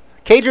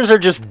 Cagers are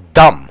just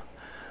dumb.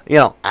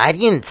 I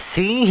didn't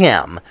see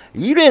him.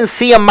 You didn't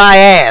see him, my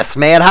ass,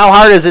 man. How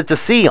hard is it to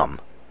see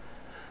him?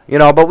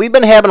 But we've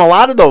been having a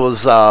lot of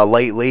those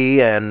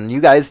lately, and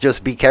you guys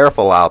just be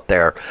careful out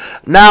there.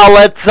 Now,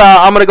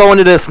 I'm going to go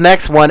into this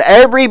next one.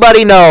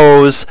 Everybody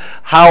knows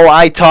how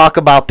I talk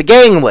about the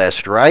gang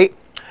list, right?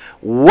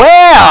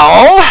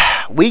 Well,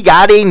 we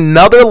got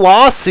another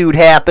lawsuit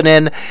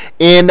happening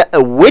in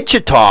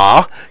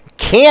Wichita,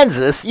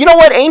 Kansas. You know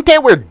what? Ain't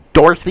that where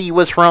Dorothy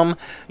was from?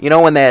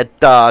 When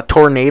that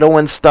tornado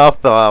and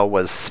stuff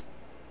was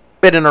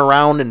spinning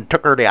around and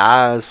took her the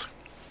eyes.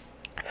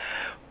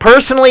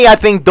 Personally, I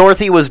think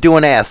Dorothy was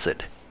doing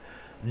acid.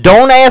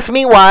 Don't ask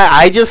me why.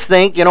 I just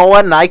think, you know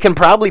what, and I can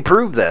probably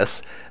prove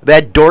this,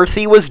 that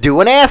Dorothy was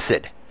doing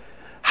acid.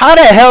 How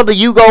the hell do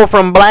you go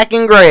from black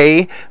and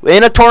gray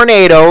in a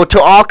tornado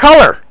to all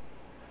color?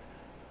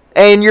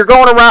 And you're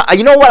going around.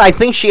 You know what? I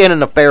think she had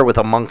an affair with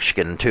a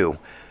Munchkin, too.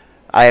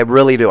 I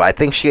really do. I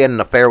think she had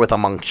an affair with a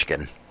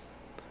Munchkin.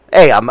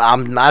 Hey,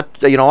 I'm not,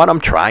 you know what, I'm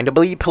trying to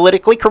be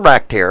politically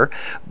correct here.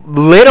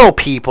 Little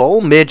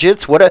people,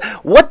 midgets,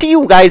 what do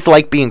you guys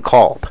like being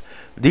called?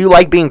 Do you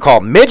like being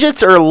called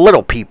midgets or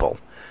little people?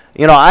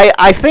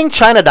 I think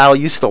China Doll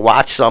used to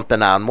watch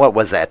something on, what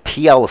was that,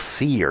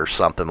 TLC or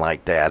something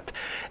like that,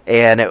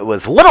 and it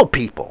was little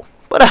people.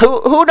 But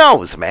who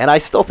knows, man? I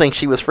still think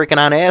she was freaking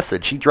on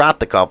acid. She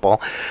dropped a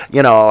couple.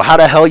 How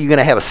the hell are you going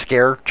to have a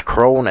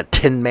scarecrow and a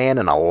tin man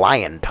and a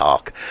lion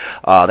talk?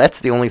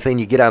 That's the only thing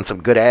you get on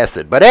some good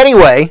acid. But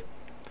anyway,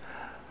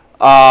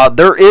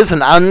 there is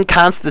an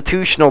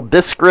unconstitutional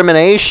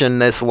discrimination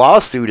this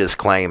lawsuit is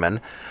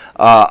claiming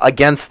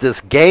against this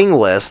gang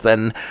list.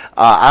 And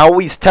I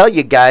always tell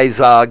you guys,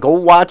 go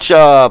watch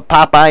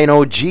Popeye and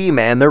OG,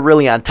 man. They're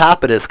really on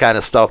top of this kind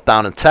of stuff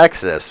down in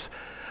Texas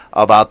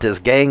about this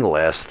gang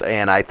list.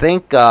 And I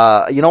think,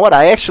 you know what,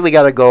 I actually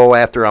got to go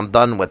after I'm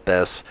done with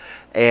this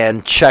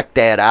and check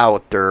that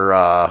out, their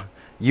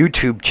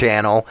YouTube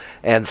channel,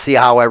 and see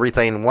how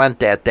everything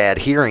went at that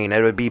hearing.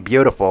 It would be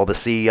beautiful to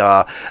see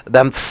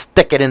them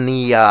stick it in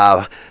the,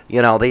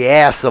 the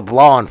ass of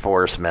law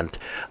enforcement.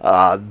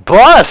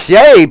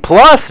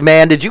 Plus,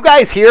 man, did you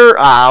guys hear,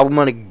 I'm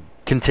going to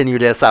continue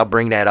this, I'll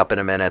bring that up in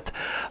a minute.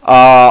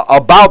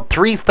 About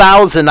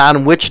 3,000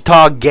 on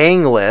Wichita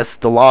gang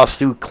list, the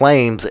lawsuit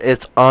claims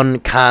it's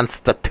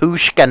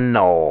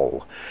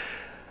unconstitutional.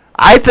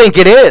 I think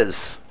it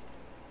is.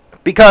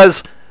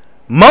 Because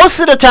most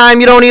of the time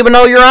you don't even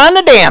know you're on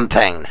the damn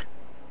thing.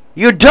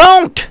 You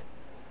don't.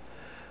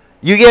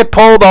 You get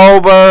pulled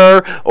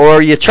over,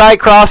 or you try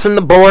crossing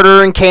the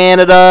border in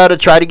Canada to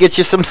try to get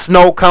you some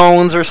snow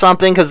cones or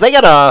something, because they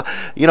got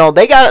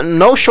they got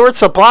no short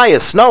supply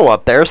of snow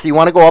up there, so you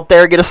want to go up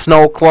there and get a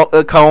snow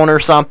cone or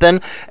something,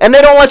 and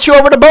they don't let you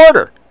over the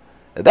border.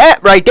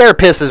 That right there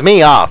pisses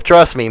me off,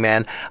 trust me,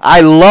 man.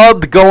 I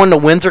loved going to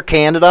Windsor,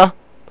 Canada.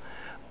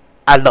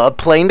 I love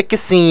playing the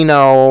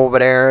casino over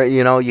there.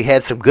 You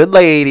had some good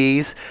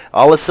ladies.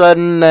 All of a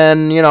sudden,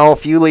 then, a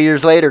few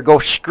years later, go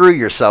screw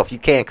yourself. You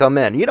can't come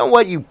in. You know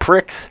what, you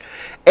pricks?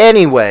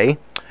 Anyway,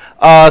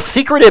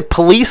 secretive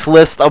police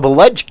list of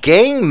alleged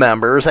gang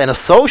members and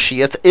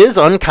associates is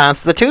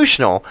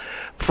unconstitutional.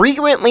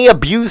 Frequently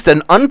abused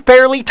and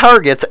unfairly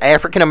targets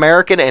African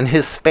American and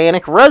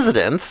Hispanic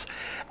residents.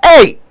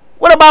 Hey,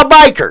 what about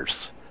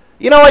bikers?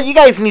 You know what, you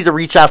guys need to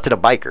reach out to the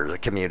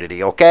biker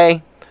community,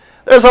 okay?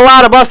 There's a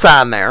lot of us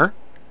on there.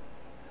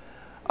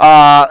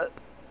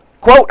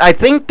 Quote, I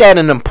think that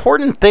an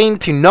important thing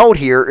to note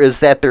here is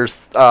that there's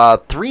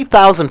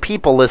 3,000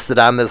 people listed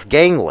on this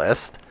gang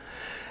list.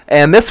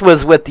 And this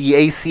was with the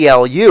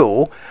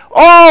ACLU.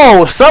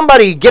 Oh,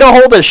 somebody get a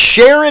hold of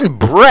Sharon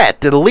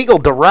Brett, the legal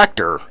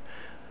director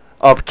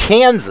of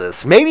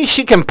Kansas. Maybe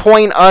she can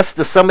point us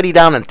to somebody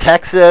down in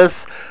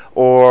Texas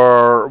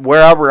or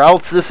wherever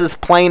else this is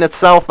playing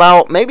itself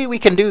out. Maybe we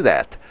can do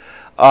that.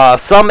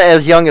 Some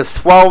as young as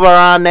 12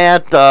 are on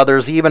that.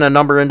 There's even a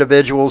number of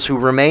individuals who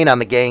remain on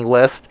the gang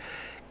list,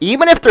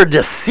 even if they're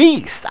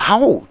deceased.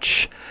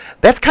 Ouch.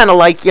 That's kind of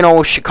like,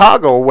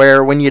 Chicago,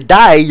 where when you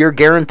die, you're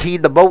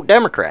guaranteed to vote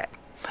Democrat.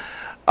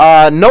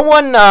 No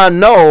one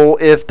know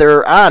if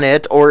they're on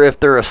it or if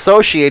they're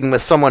associating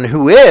with someone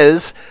who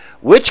is,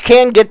 which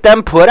can get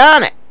them put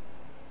on it.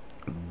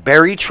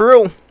 Very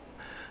true.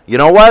 You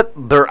know what?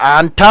 They're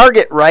on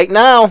target right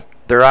now.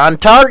 They're on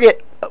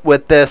target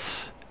with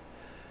this.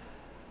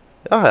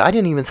 Oh, I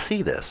didn't even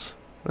see this.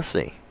 Let's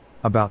see.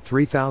 About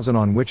 3,000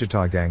 on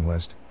Wichita gang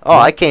list. Oh,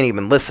 I can't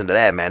even listen to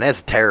that, man.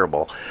 That's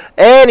terrible.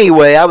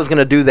 Anyway, I was going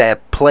to do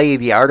that play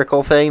the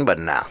article thing, but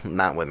no,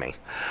 not with me.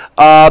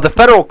 The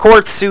federal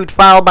court suit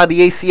filed by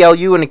the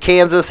ACLU and the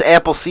Kansas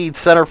Appleseed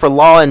Center for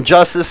Law and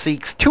Justice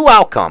seeks two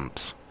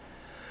outcomes.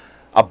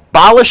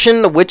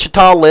 Abolishing the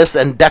Wichita list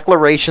and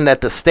declaration that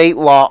the state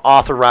law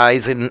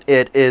authorizing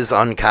it is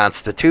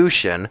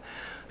unconstitutional,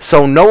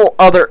 so no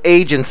other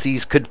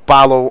agencies could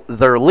follow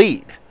their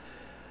lead.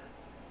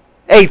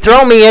 Hey,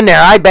 throw me in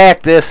there. I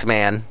back this,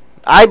 man.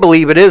 I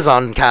believe it is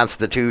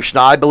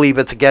unconstitutional. I believe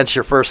it's against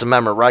your First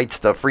Amendment rights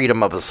to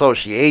freedom of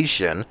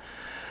association.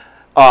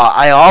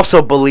 I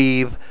also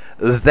believe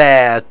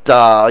that,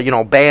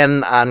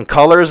 ban on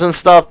colors and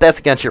stuff, that's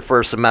against your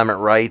First Amendment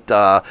right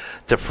to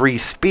free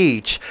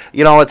speech.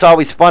 You know, it's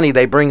always funny.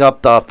 They bring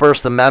up the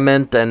First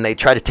Amendment and they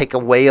try to take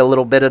away a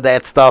little bit of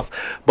that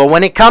stuff. But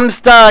when it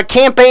comes to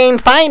campaign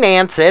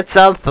finance, it's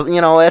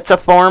a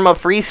form of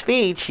free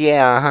speech.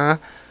 Yeah, huh?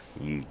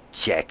 You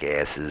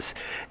jackasses.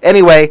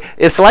 Anyway,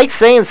 it's like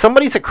saying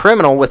somebody's a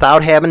criminal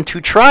without having to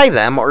try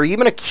them or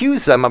even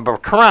accuse them of a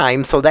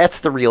crime, so that's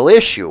the real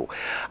issue.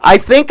 I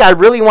think I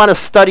really want to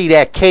study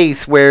that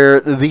case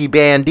where the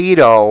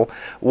bandito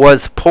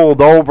was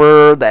pulled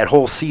over, that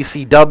whole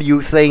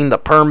CCW thing, the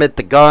permit,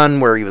 the gun,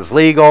 where he was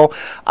legal.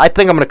 I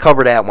think I'm going to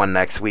cover that one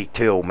next week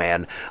too,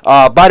 man.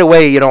 By the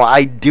way,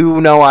 I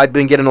do know I've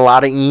been getting a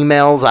lot of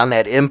emails on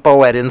that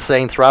info at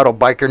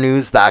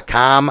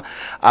InsaneThrottleBikerNews.com.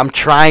 I'm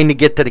trying to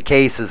get to the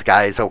cases,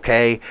 guys,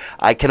 okay?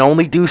 I can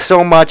only do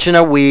so much in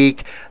a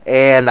week,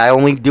 and I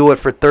only do it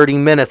for 30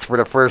 minutes for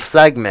the first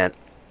segment,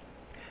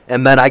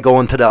 and then I go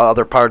into the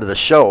other part of the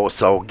show,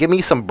 so give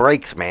me some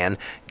breaks, man.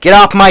 Get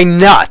off my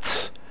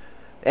nuts!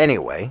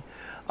 Anyway,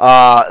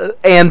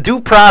 and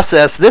due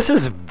process, this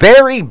is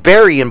very,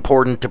 very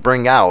important to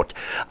bring out.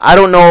 I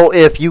don't know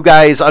if you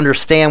guys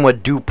understand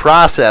what due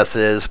process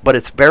is, but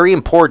it's very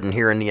important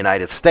here in the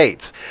United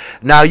States.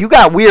 Now, you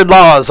got weird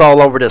laws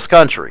all over this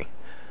country.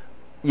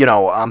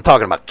 I'm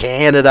talking about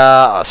Canada,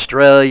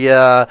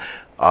 Australia,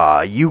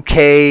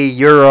 UK,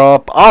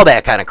 Europe, all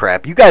that kind of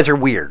crap. You guys are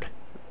weird.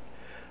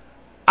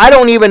 I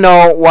don't even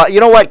know what. You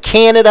know what?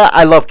 Canada,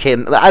 I love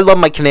Canada. I love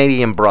my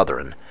Canadian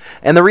brethren.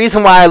 And the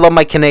reason why I love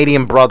my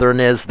Canadian brethren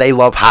is they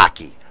love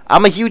hockey.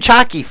 I'm a huge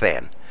hockey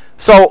fan.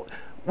 So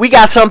we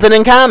got something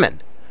in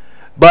common.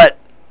 But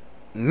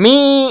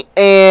me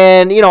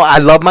and, I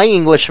love my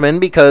Englishmen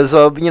because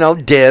of,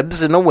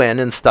 dibs and the win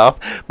and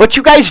stuff. But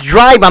you guys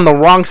drive on the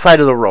wrong side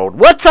of the road.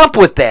 What's up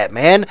with that,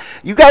 man?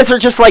 You guys are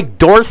just like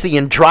Dorothy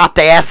and dropped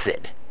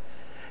acid.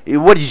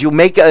 What did you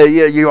make?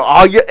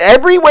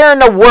 Everywhere in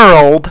the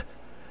world,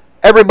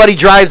 everybody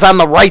drives on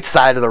the right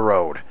side of the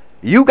road.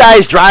 You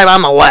guys drive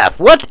on the left.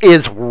 What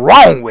is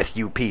wrong with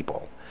you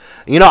people?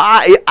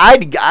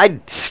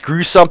 I'd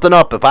screw something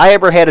up. If I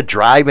ever had to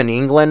drive in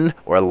England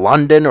or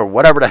London or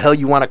whatever the hell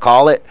you want to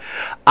call it,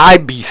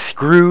 I'd be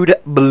screwed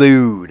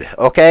blued,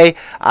 okay?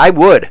 I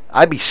would.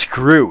 I'd be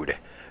screwed.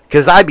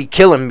 Because I'd be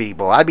killing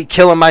people. I'd be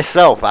killing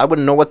myself. I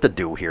wouldn't know what to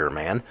do here,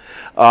 man.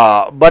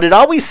 But it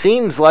always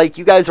seems like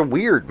you guys are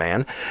weird,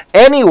 man.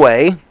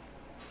 Anyway,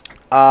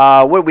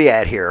 what are we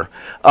at here?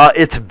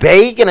 It's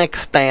vague and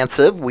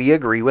expansive. We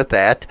agree with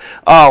that.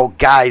 Oh,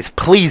 guys,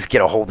 please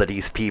get a hold of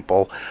these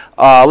people.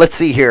 Let's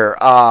see here.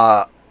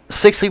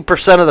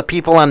 60% of the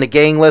people on the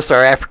gang list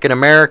are African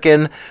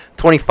American,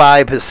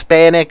 25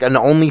 Hispanic, and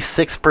only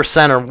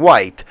 6% are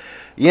white.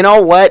 You know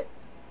what?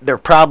 They're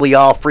probably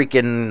all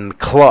freaking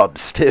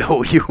clubs,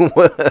 too.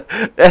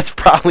 That's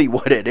probably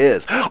what it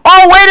is.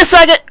 Oh, wait a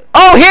second.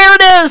 Oh, here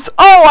it is.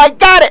 Oh, I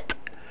got it.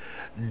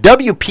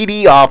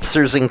 WPD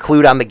officers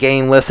include on the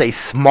gang list a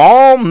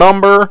small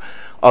number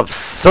of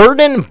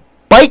certain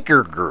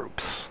biker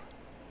groups,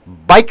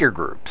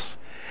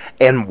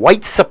 and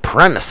white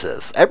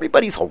supremacists.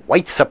 Everybody's a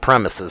white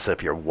supremacist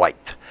if you're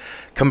white.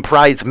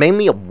 Comprise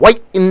mainly of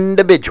white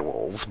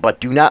individuals, but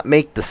do not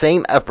make the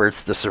same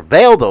efforts to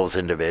surveil those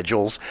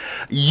individuals.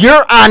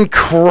 You're on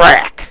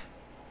crack.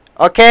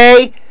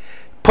 Okay?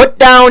 Put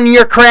down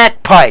your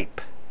crack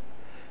pipe.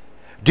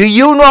 Do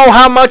you know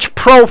how much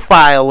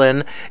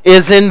profiling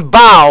is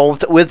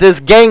involved with this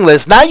gang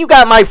list? Now you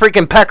got my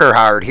freaking pecker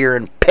hard here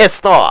and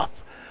pissed off.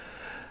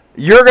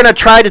 You're going to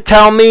try to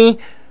tell me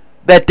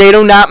that they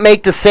do not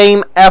make the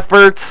same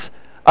efforts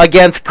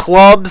against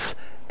clubs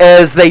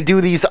as they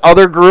do these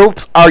other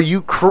groups?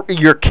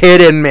 You're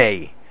kidding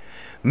me.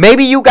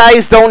 Maybe you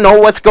guys don't know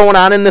what's going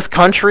on in this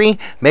country.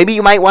 Maybe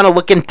you might want to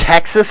look in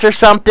Texas or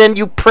something,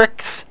 you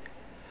pricks.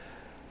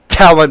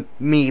 Telling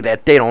me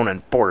that they don't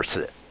enforce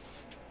it.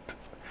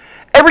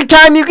 Every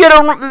time you're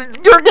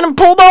getting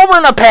pulled over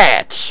in a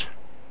patch.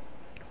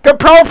 The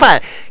profile.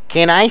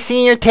 Can I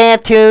see your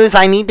tattoos?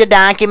 I need to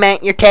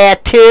document your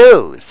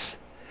tattoos.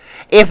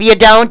 if you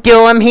don't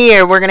do them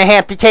here, we're going to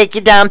have to take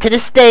you down to the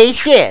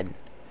station.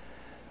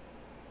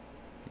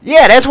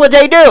 Yeah, that's what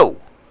they do.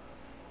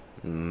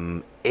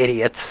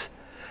 Idiots.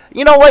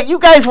 You know what? You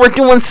guys were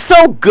doing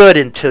so good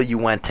until you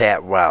went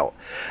that route.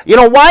 You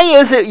know, why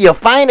is it you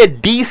find a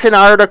decent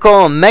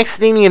article and next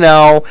thing you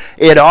know,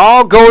 it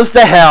all goes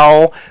to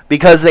hell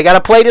because they got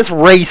to play this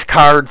race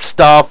card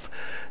stuff.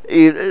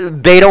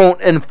 They don't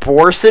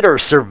enforce it or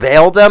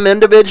surveil them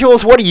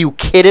individuals? What are you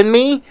kidding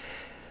me?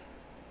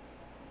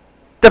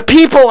 The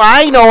people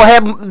I know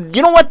have,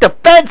 you know what? The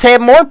feds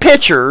have more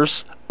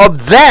pictures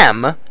of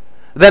them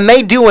than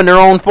they do in their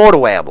own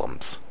photo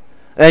albums.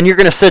 And you're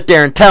going to sit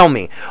there and tell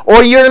me.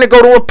 Or you're going to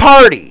go to a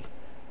party.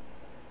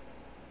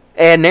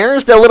 And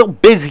there's the little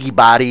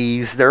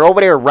busybodies. They're over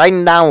there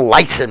writing down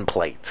license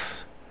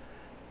plates.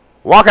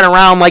 Walking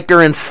around like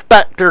they're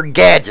Inspector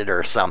Gadget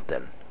or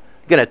something.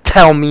 Going to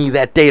tell me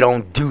that they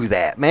don't do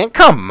that, man.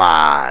 Come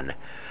on.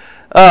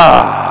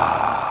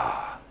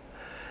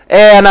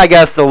 And I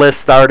guess the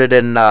list started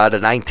in the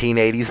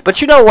 1980s.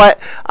 But you know what?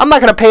 I'm not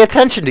going to pay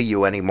attention to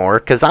you anymore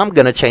because I'm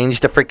going to change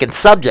the freaking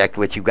subject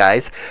with you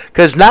guys.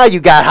 Because now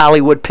you got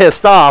Hollywood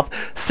pissed off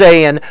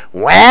saying,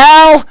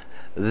 well,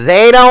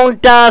 they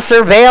don't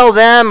surveil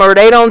them or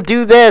they don't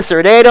do this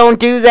or they don't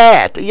do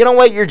that. You know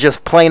what? You're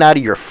just playing out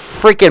of your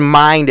freaking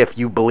mind if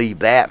you believe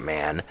that,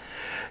 man.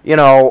 You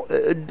know,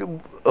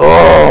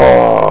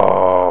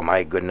 oh,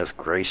 my goodness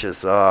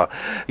gracious.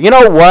 You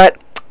know what?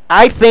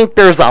 I think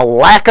there's a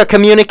lack of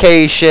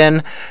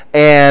communication,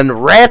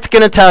 and Rat's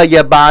going to tell you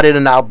about it,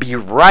 and I'll be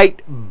right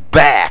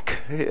back.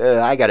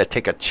 I got to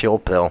take a chill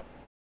pill.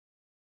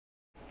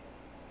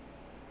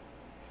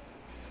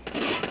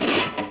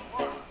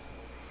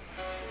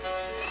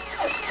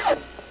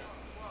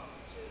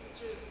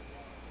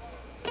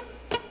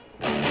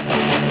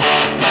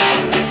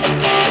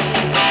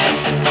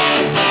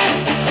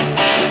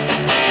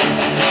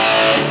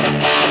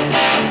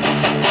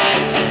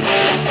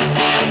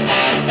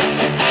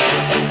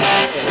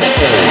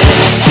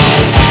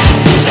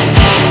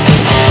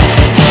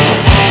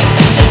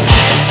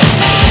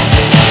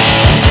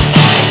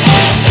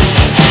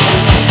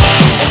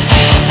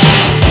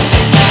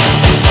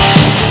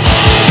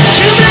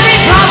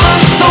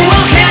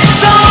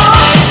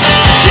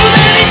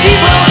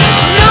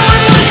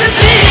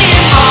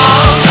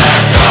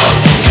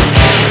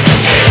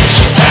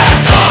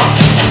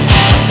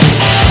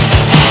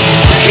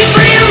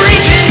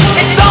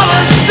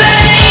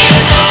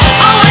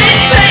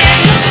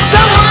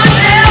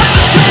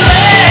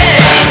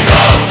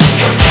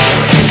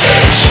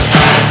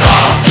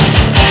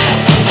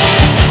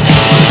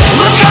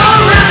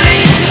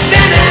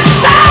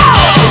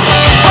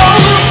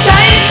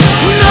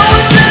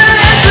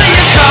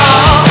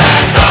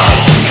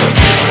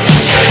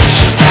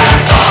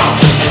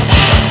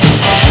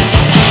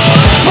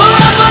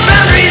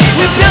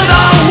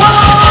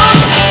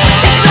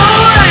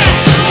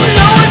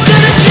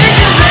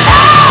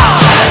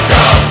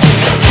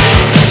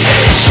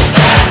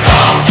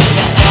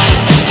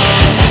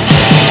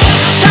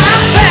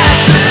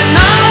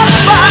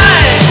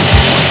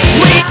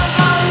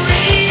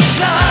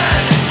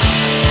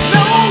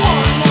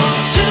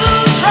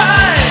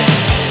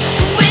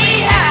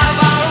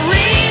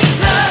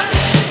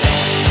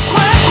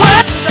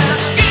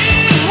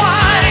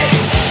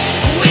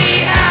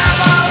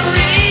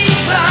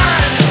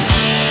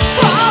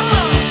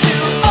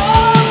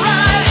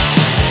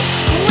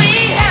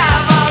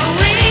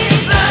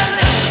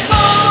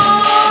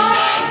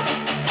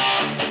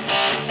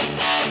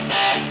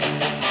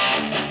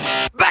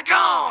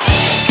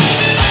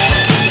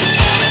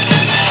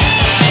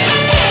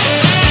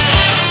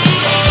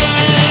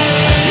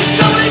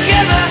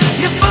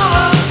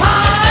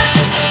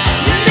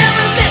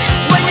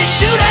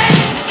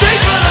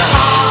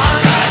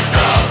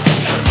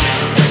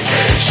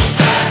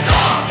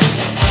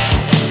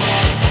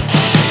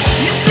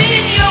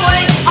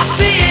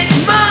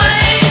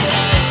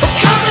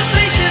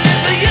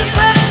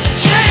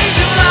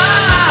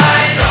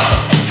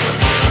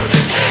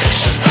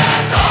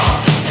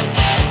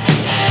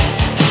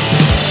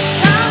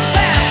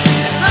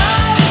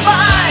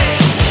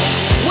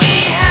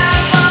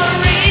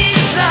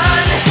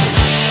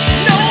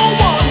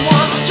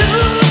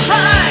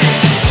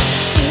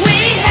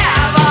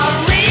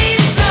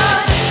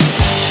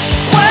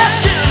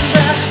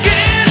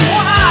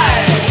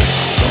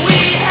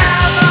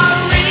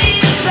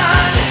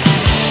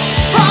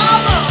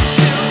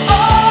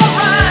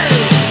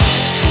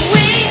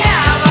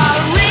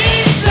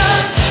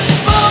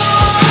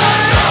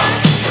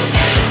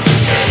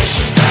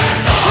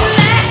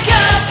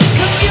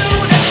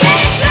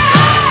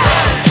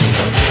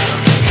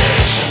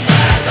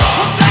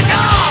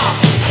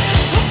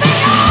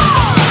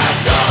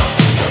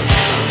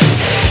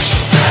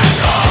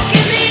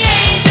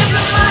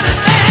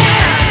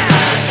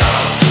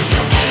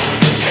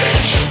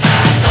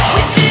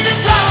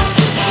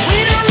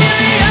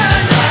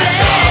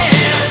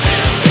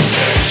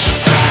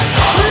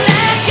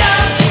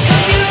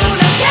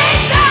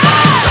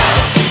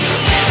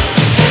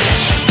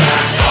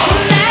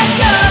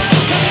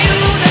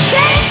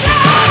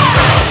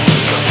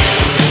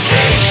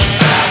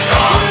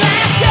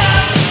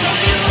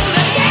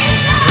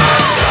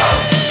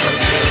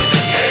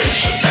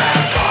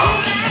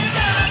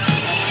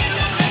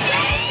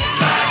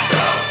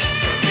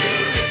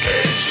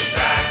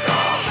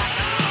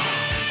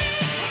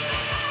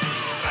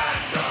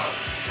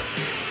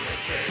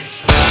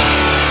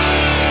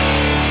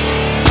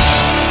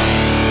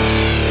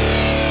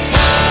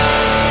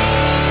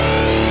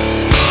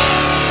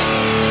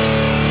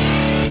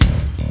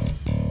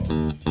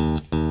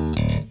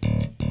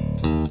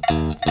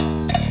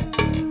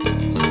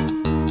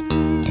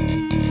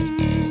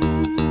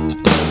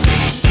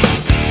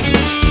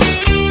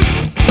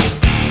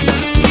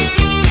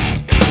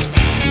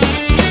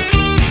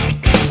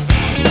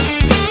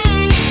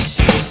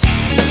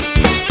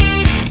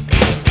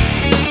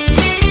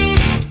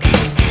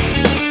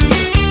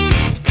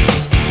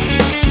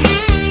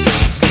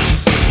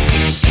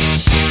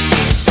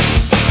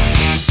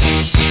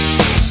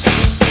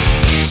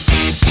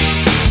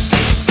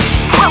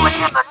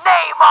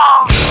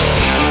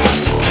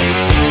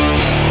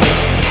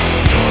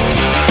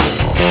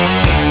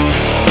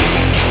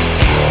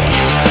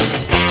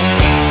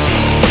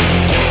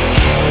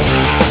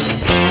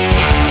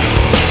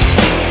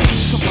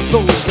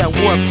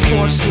 work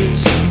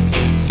forces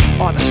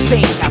are the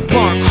same that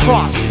burn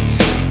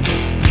crosses.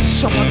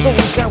 Some of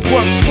those that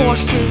work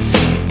forces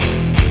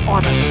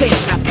are the same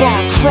that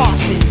burn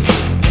crosses.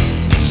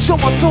 Some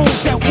of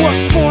those that work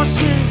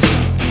forces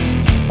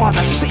are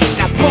the same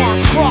that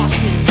burn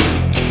crosses.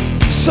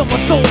 Some of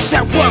those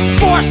that work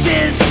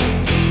forces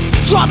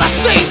are the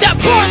same that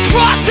burn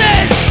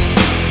crosses.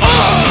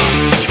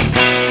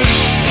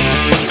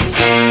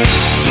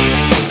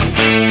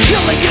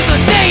 Killing in the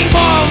name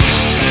of.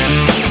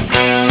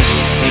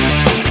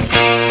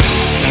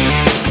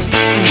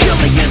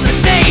 Killing in the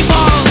name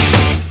of.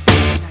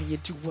 Now you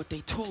do what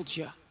they told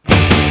you.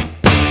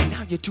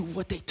 Now you do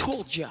what they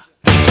told you.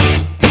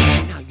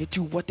 Now you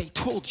do what they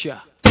told you.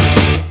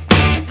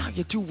 Now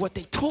you do what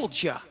they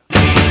told you.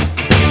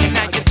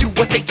 Now you do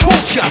what they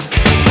told you.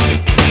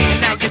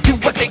 Now you do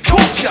what they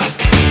told you.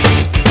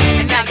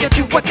 And now you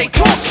do what they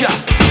told you.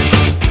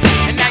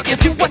 And now you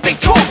do what they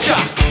told you.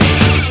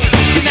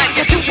 And now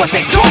you do what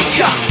they told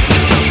you.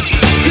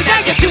 And now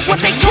you do what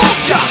they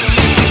told you.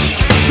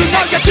 And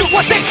now you do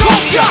what they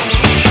told you.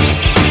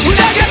 And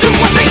now you do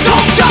what they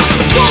told you.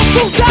 Those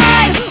who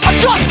died are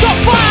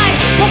justified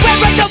for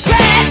wearing the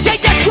badge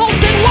and your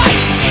chosen white.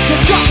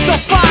 You're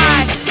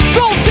justified.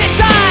 Those that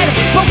died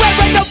for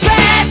wearing the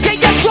badge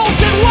and your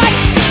chosen white.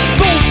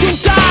 Those who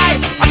died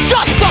are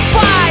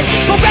justified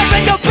for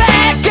wearing the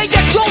badge and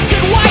your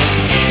chosen white.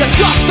 You're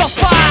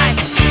justified.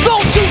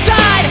 Those who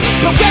died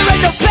for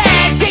wearing the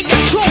badge and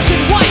your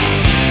chosen white.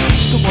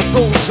 Some of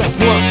those that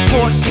work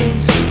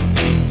forces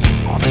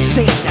are the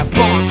same that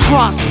burn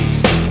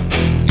crosses.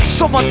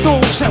 Some of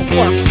those that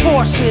work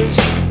forces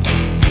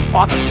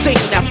are the same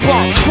that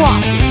burn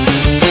crosses.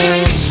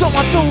 Some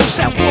of those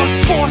that work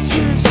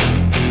forces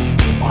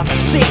are the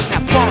same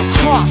that burn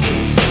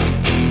crosses.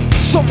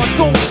 Some of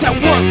those that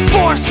work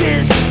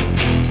forces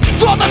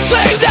are the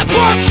same that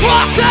burn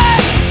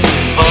crosses.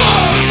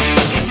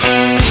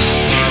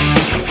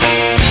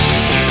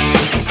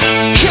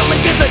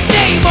 Killing in the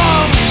name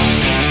of.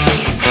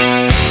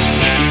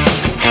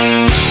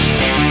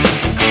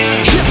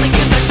 Killing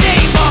in the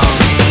name of.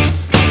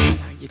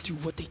 Now you do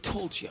what they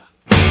told you.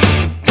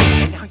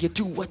 And now you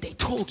do what they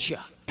told you.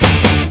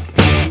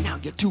 And now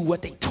you do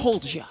what they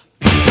told you.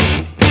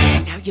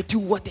 And now you do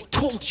what they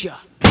told you.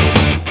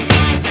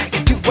 And now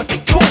you do what they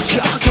told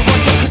you. You're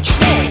under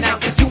control. And now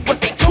you do what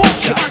they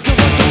told you.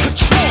 You're under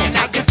control. And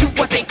now you do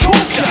what they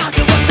told you.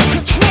 You're under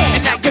control.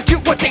 And now you do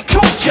what they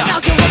told you. Now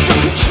you're under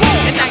control.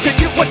 And now you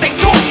do what they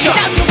told you.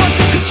 Now you're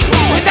under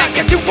control. And now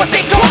you do what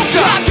they told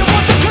you. You're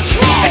under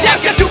control. And now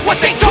you do what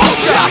they told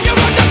you.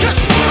 You're under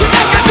control. And now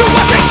you do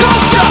what they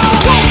told you.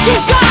 Those who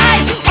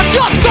died are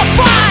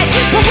justified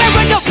for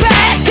wearing the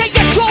badge and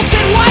your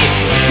chosen white.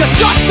 You're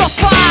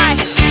justified.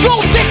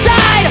 Those that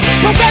died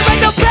for wearing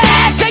the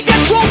badge and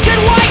your chosen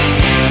white.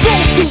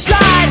 Those who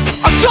died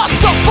are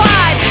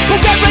justified for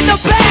wearing the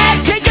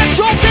badge and your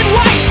chosen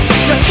white.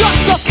 You're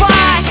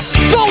justified.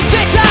 Those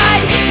that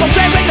died for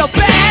wearing the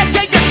badge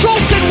and your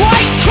chosen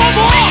white. Come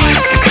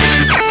on!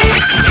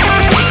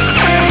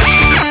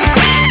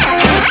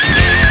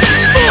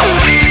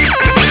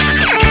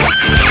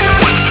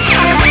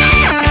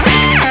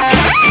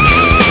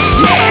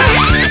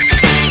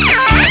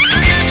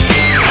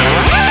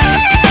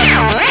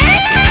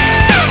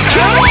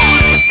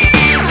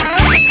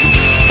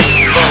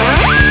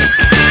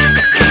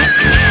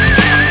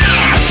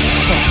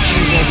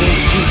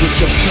 What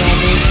you tell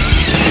me?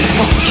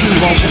 Fuck you,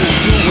 I won't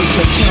do what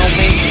you tell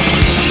me.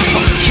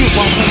 Fuck you,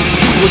 I won't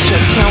do what you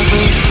tell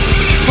me.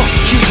 Fuck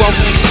you, I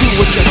won't do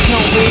what you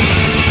tell me.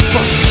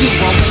 Fuck you,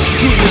 I won't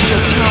do what you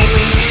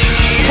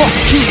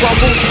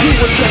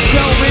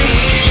tell me.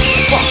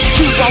 Fuck you,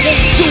 I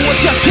won't do what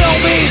you tell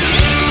me.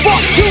 Fuck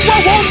you, I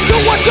won't do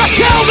what you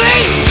tell me.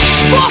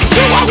 Fuck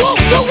you, I won't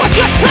do what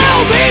you tell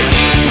me.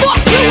 Fuck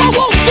you, I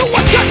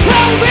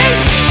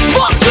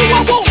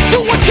won't do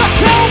what you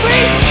tell me.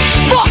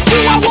 Fuck you,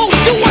 I won't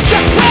do what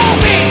you tell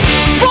me.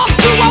 Fuck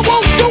you, I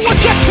won't do what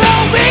you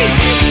tell me.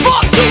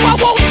 Fuck you, I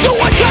won't do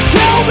what you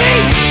tell me.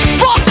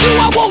 Fuck you,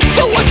 I won't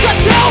do what you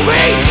tell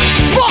me.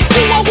 Fuck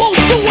you, I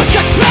won't do what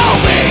you tell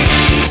me.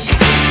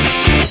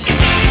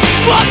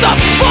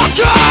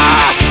 Motherfucker!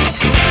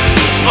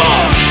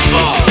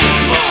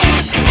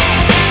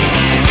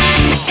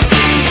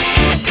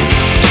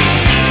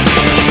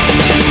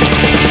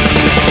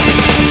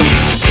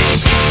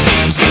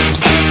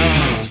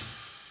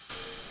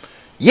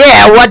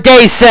 Yeah, what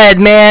they said,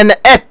 man.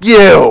 F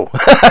you.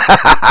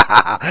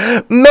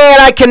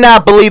 Man, I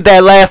cannot believe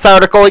that last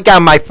article. It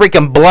got my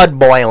freaking blood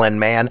boiling,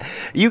 man.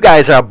 You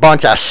guys are a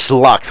bunch of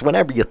schlucks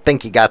whenever you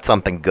think you got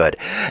something good.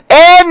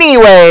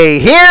 Anyway,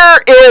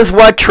 here is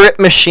what Trip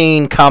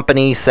Machine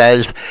Company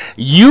says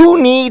you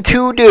need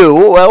to do.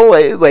 Well,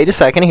 wait a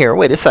second here.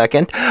 Wait a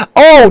second.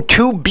 Oh,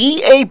 to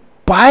be a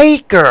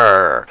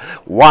biker.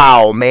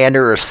 Wow, man,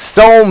 there are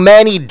so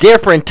many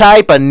different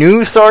type of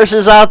news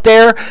sources out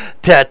there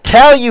to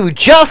tell you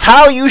just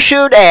how you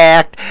should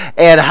act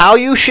and how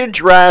you should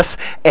dress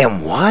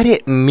and what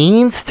it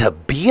means to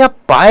be a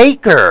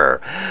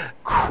biker.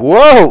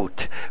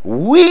 quote,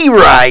 "We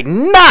ride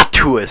not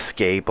to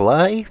escape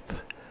life,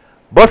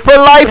 but for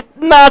life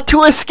not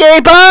to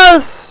escape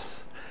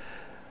us."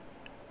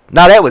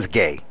 Now that was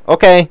gay.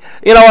 Okay,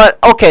 you know what?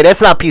 Okay,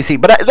 that's not PC,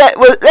 but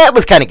that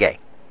was kind of gay.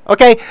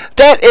 Okay,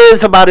 that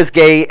is about as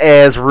gay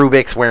as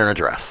Rubik's wearing a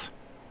dress.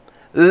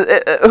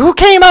 Who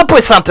came up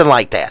with something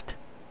like that?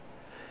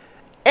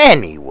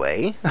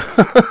 Anyway,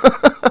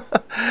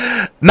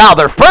 now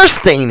their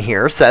first thing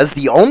here says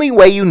the only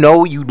way you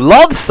know you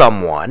love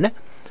someone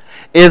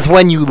is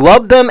when you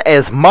love them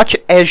as much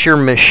as your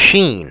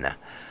machine.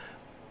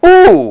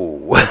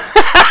 Ooh.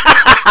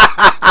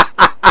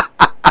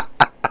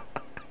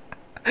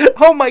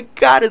 Oh my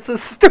God, it's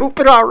this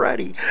stupid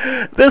already.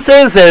 This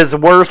is as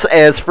worse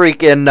as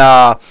freaking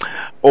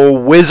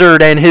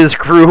Wizard and his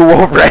crew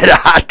over at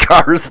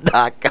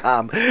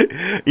hotcars.com.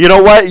 You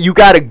know what? You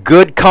got a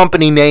good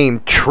company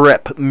name,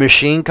 Trip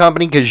Machine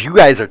Company, because you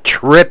guys are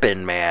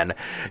tripping, man.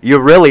 You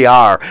really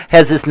are.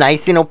 Has this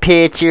nice,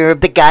 picture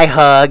of the guy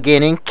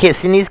hugging and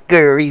kissing his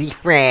girly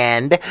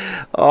friend.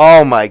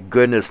 Oh my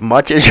goodness,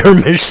 much as your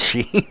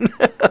machine.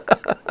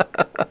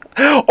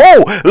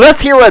 Oh,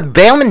 let's hear what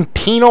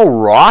Valentino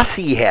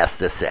Rossi has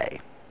to say.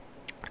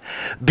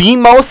 The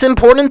most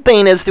important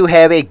thing is to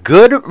have a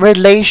good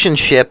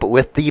relationship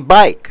with the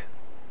bike.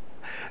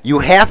 You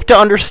have to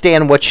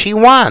understand what she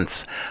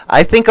wants.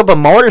 I think of a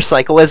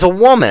motorcycle as a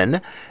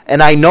woman,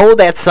 and I know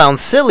that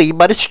sounds silly,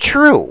 but it's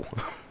true.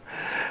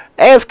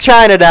 Ask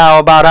China Doll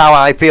about how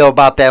I feel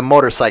about that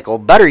motorcycle.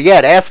 Better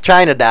yet, ask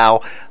China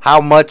Doll how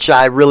much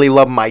I really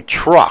love my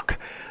truck.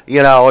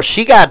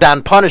 She got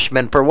on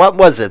punishment for, what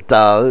was it,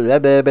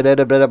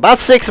 about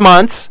 6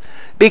 months,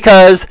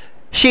 because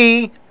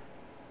she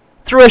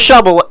threw a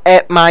shovel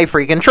at my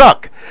freaking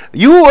truck.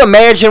 You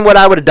imagine what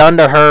I would have done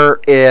to her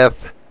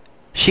if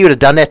she would have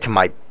done that to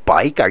my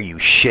bike? Are you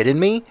shitting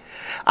me?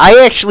 I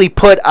actually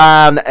put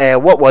on,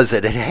 what was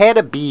it? It had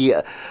to be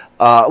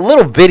a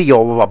little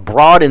video of a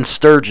broad in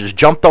Sturgis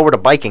jumped over the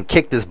bike and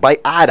kicked his bike.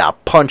 I'd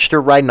have punched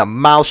her right in the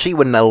mouth. She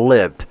wouldn't have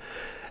lived.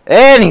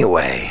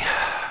 Anyway...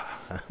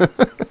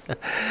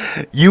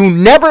 You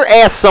never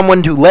ask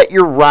someone to let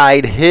you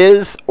ride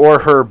his or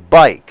her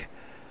bike.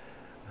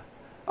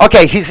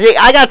 Okay,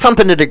 I got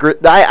something to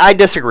I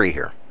disagree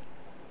here.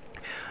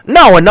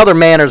 No, another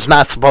man is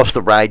not supposed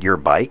to ride your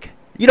bike.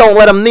 You don't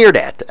let him near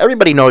that.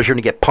 Everybody knows you're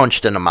going to get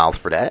punched in the mouth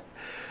for that.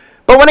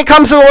 But when it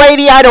comes to the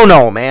lady, I don't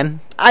know,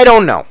 man. I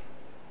don't know.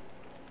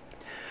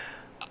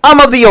 I'm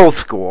of the old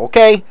school,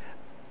 okay?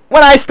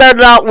 When I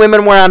started out,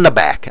 women were on the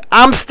back.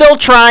 I'm still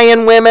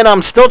trying, women.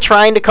 I'm still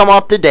trying to come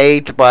up to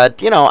date,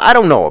 but, I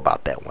don't know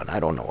about that one.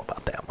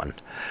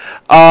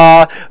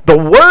 The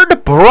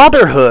word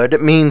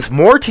brotherhood means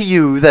more to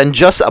you than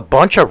just a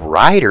bunch of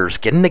riders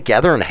getting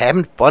together and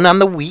having fun on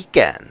the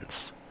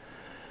weekends.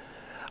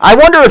 I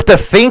wonder if the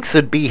Finks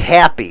would be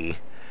happy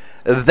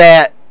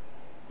that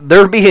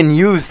they're being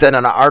used in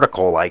an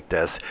article like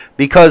this,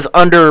 because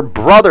under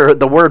brother,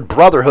 the word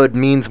brotherhood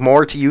means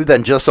more to you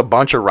than just a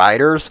bunch of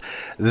riders.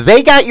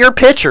 They got your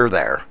picture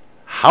there.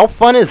 How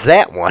fun is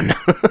that one?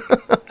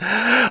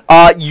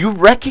 You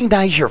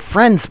recognize your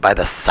friends by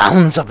the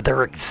sounds of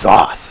their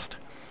exhaust.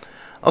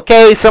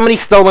 Okay, somebody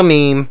stole a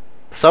meme.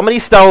 Somebody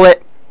stole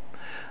it.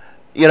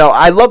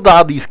 I love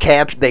how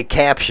they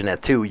caption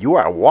it too. You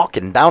are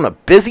walking down a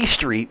busy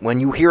street when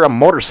you hear a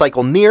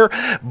motorcycle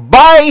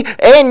nearby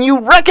and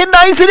you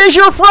recognize it as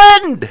your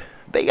friend.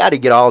 They got to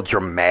get all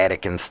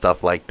dramatic and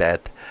stuff like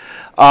that.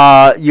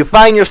 You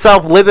find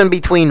yourself living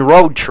between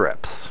road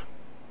trips.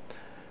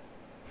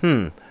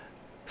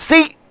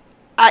 See,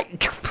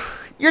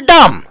 you're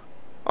dumb.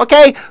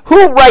 Okay?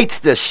 Who writes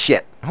this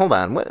shit? Hold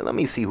on. Let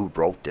me see who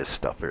wrote this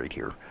stuff right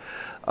here.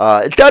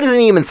 It doesn't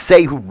even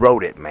say who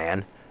wrote it,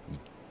 man.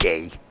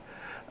 Gay.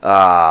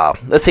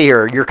 Let's see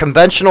here. Your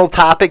conventional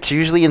topics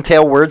usually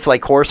entail words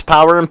like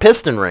horsepower and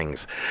piston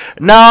rings.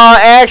 No,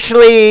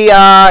 actually,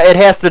 it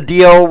has to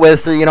deal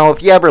with,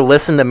 if you ever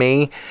listen to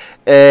me,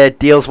 it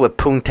deals with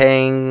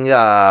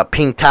Poontang,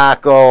 Pink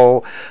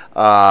Taco,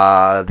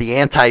 the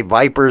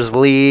Anti-Vipers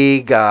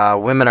League,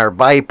 Women Are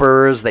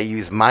Vipers, they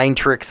use mind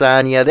tricks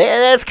on you.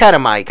 That's kind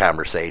of my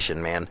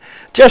conversation, man.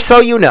 Just so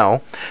you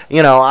know,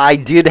 I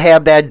did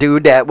have that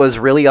dude that was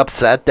really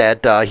upset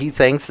that he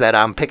thinks that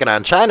I'm picking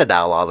on China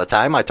Doll all the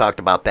time. I talked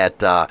about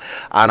that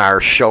on our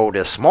show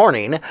this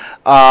morning.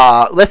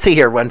 Let's see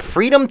here. When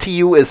freedom to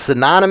you is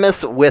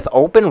synonymous with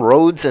open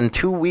roads and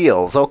two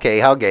wheels. Okay,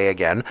 how gay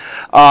again.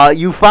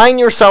 You find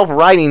yourself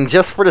riding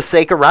just for the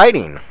sake of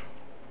riding.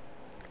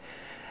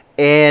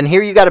 And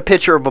here you got a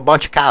picture of a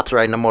bunch of cops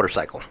riding a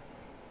motorcycle.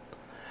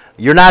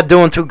 You're not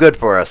doing too good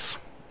for us.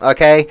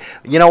 Okay?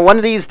 One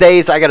of these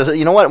days, I got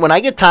to, when I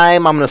get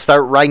time, I'm going to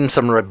start writing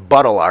some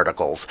rebuttal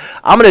articles.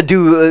 I'm going to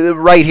do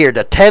right here,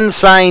 the 10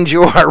 signs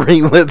you are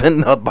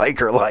reliving the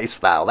biker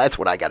lifestyle. That's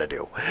what I got to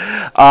do.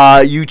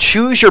 You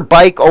choose your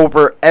bike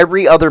over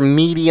every other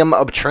medium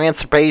of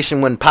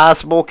transportation when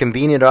possible,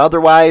 convenient or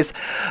otherwise.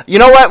 You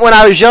know what? When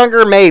I was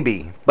younger,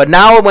 maybe. But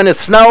now when it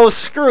snows,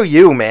 screw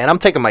you, man. I'm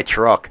taking my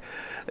truck.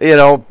 You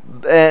know,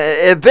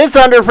 if it's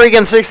under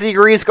freaking 60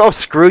 degrees, go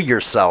screw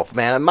yourself,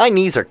 man. My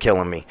knees are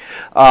killing me.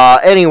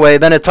 Anyway,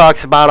 then it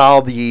talks about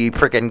all the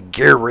freaking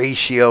gear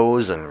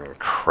ratios and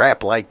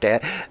crap like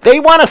that. They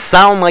want to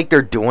sound like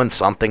they're doing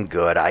something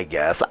good, I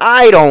guess.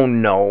 I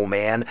don't know,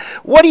 man.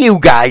 What do you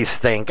guys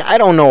think? I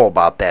don't know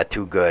about that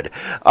too good.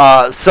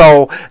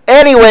 So,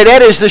 anyway,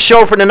 that is the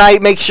show for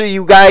tonight. Make sure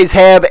you guys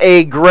have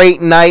a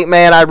great night,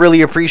 man. I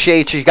really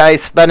appreciate you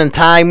guys spending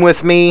time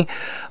with me.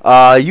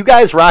 You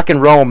guys rock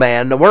and roll,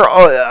 man. We're,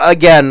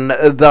 again,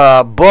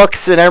 the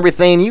books and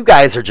everything, you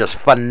guys are just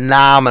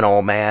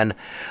phenomenal, man.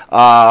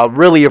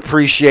 Really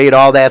appreciate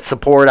all that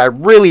support. I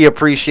really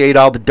appreciate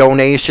all the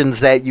donations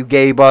that you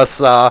gave us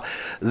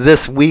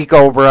this week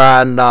over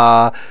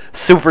on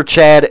Super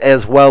Chat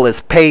as well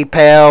as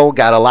PayPal.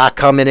 Got a lot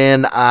coming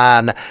in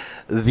on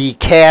the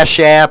Cash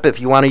App. If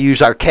you want to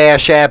use our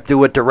Cash App,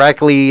 do it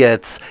directly.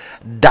 It's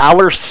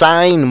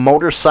 $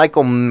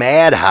 Motorcycle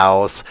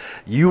Madhouse.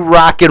 You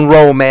rock and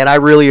roll, man. I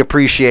really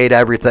appreciate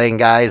everything,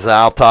 guys.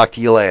 I'll talk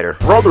to you later.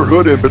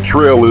 Brotherhood and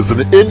Betrayal is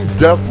an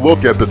in-depth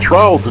look at the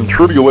trials and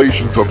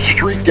tribulations of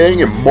street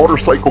gang and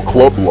motorcycle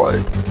club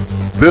life.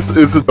 This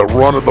isn't the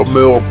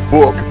run-of-the-mill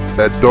book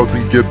that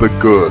doesn't give the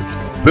goods.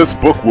 This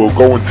book will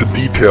go into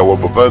detail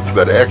of events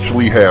that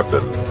actually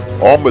happened.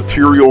 All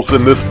materials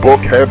in this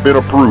book have been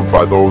approved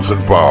by those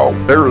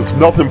involved. There is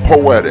nothing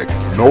poetic,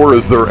 nor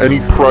is there any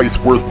price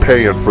worth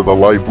paying for the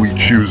life we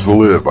choose to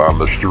live on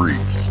the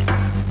streets.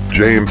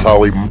 James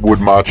Hollywood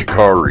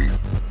Machikari,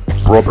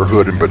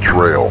 Brotherhood and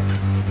Betrayal.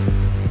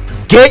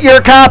 Get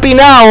your copy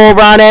now over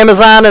on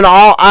Amazon and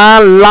all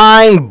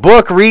online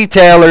book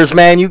retailers,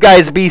 man. You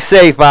guys be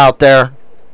safe out there.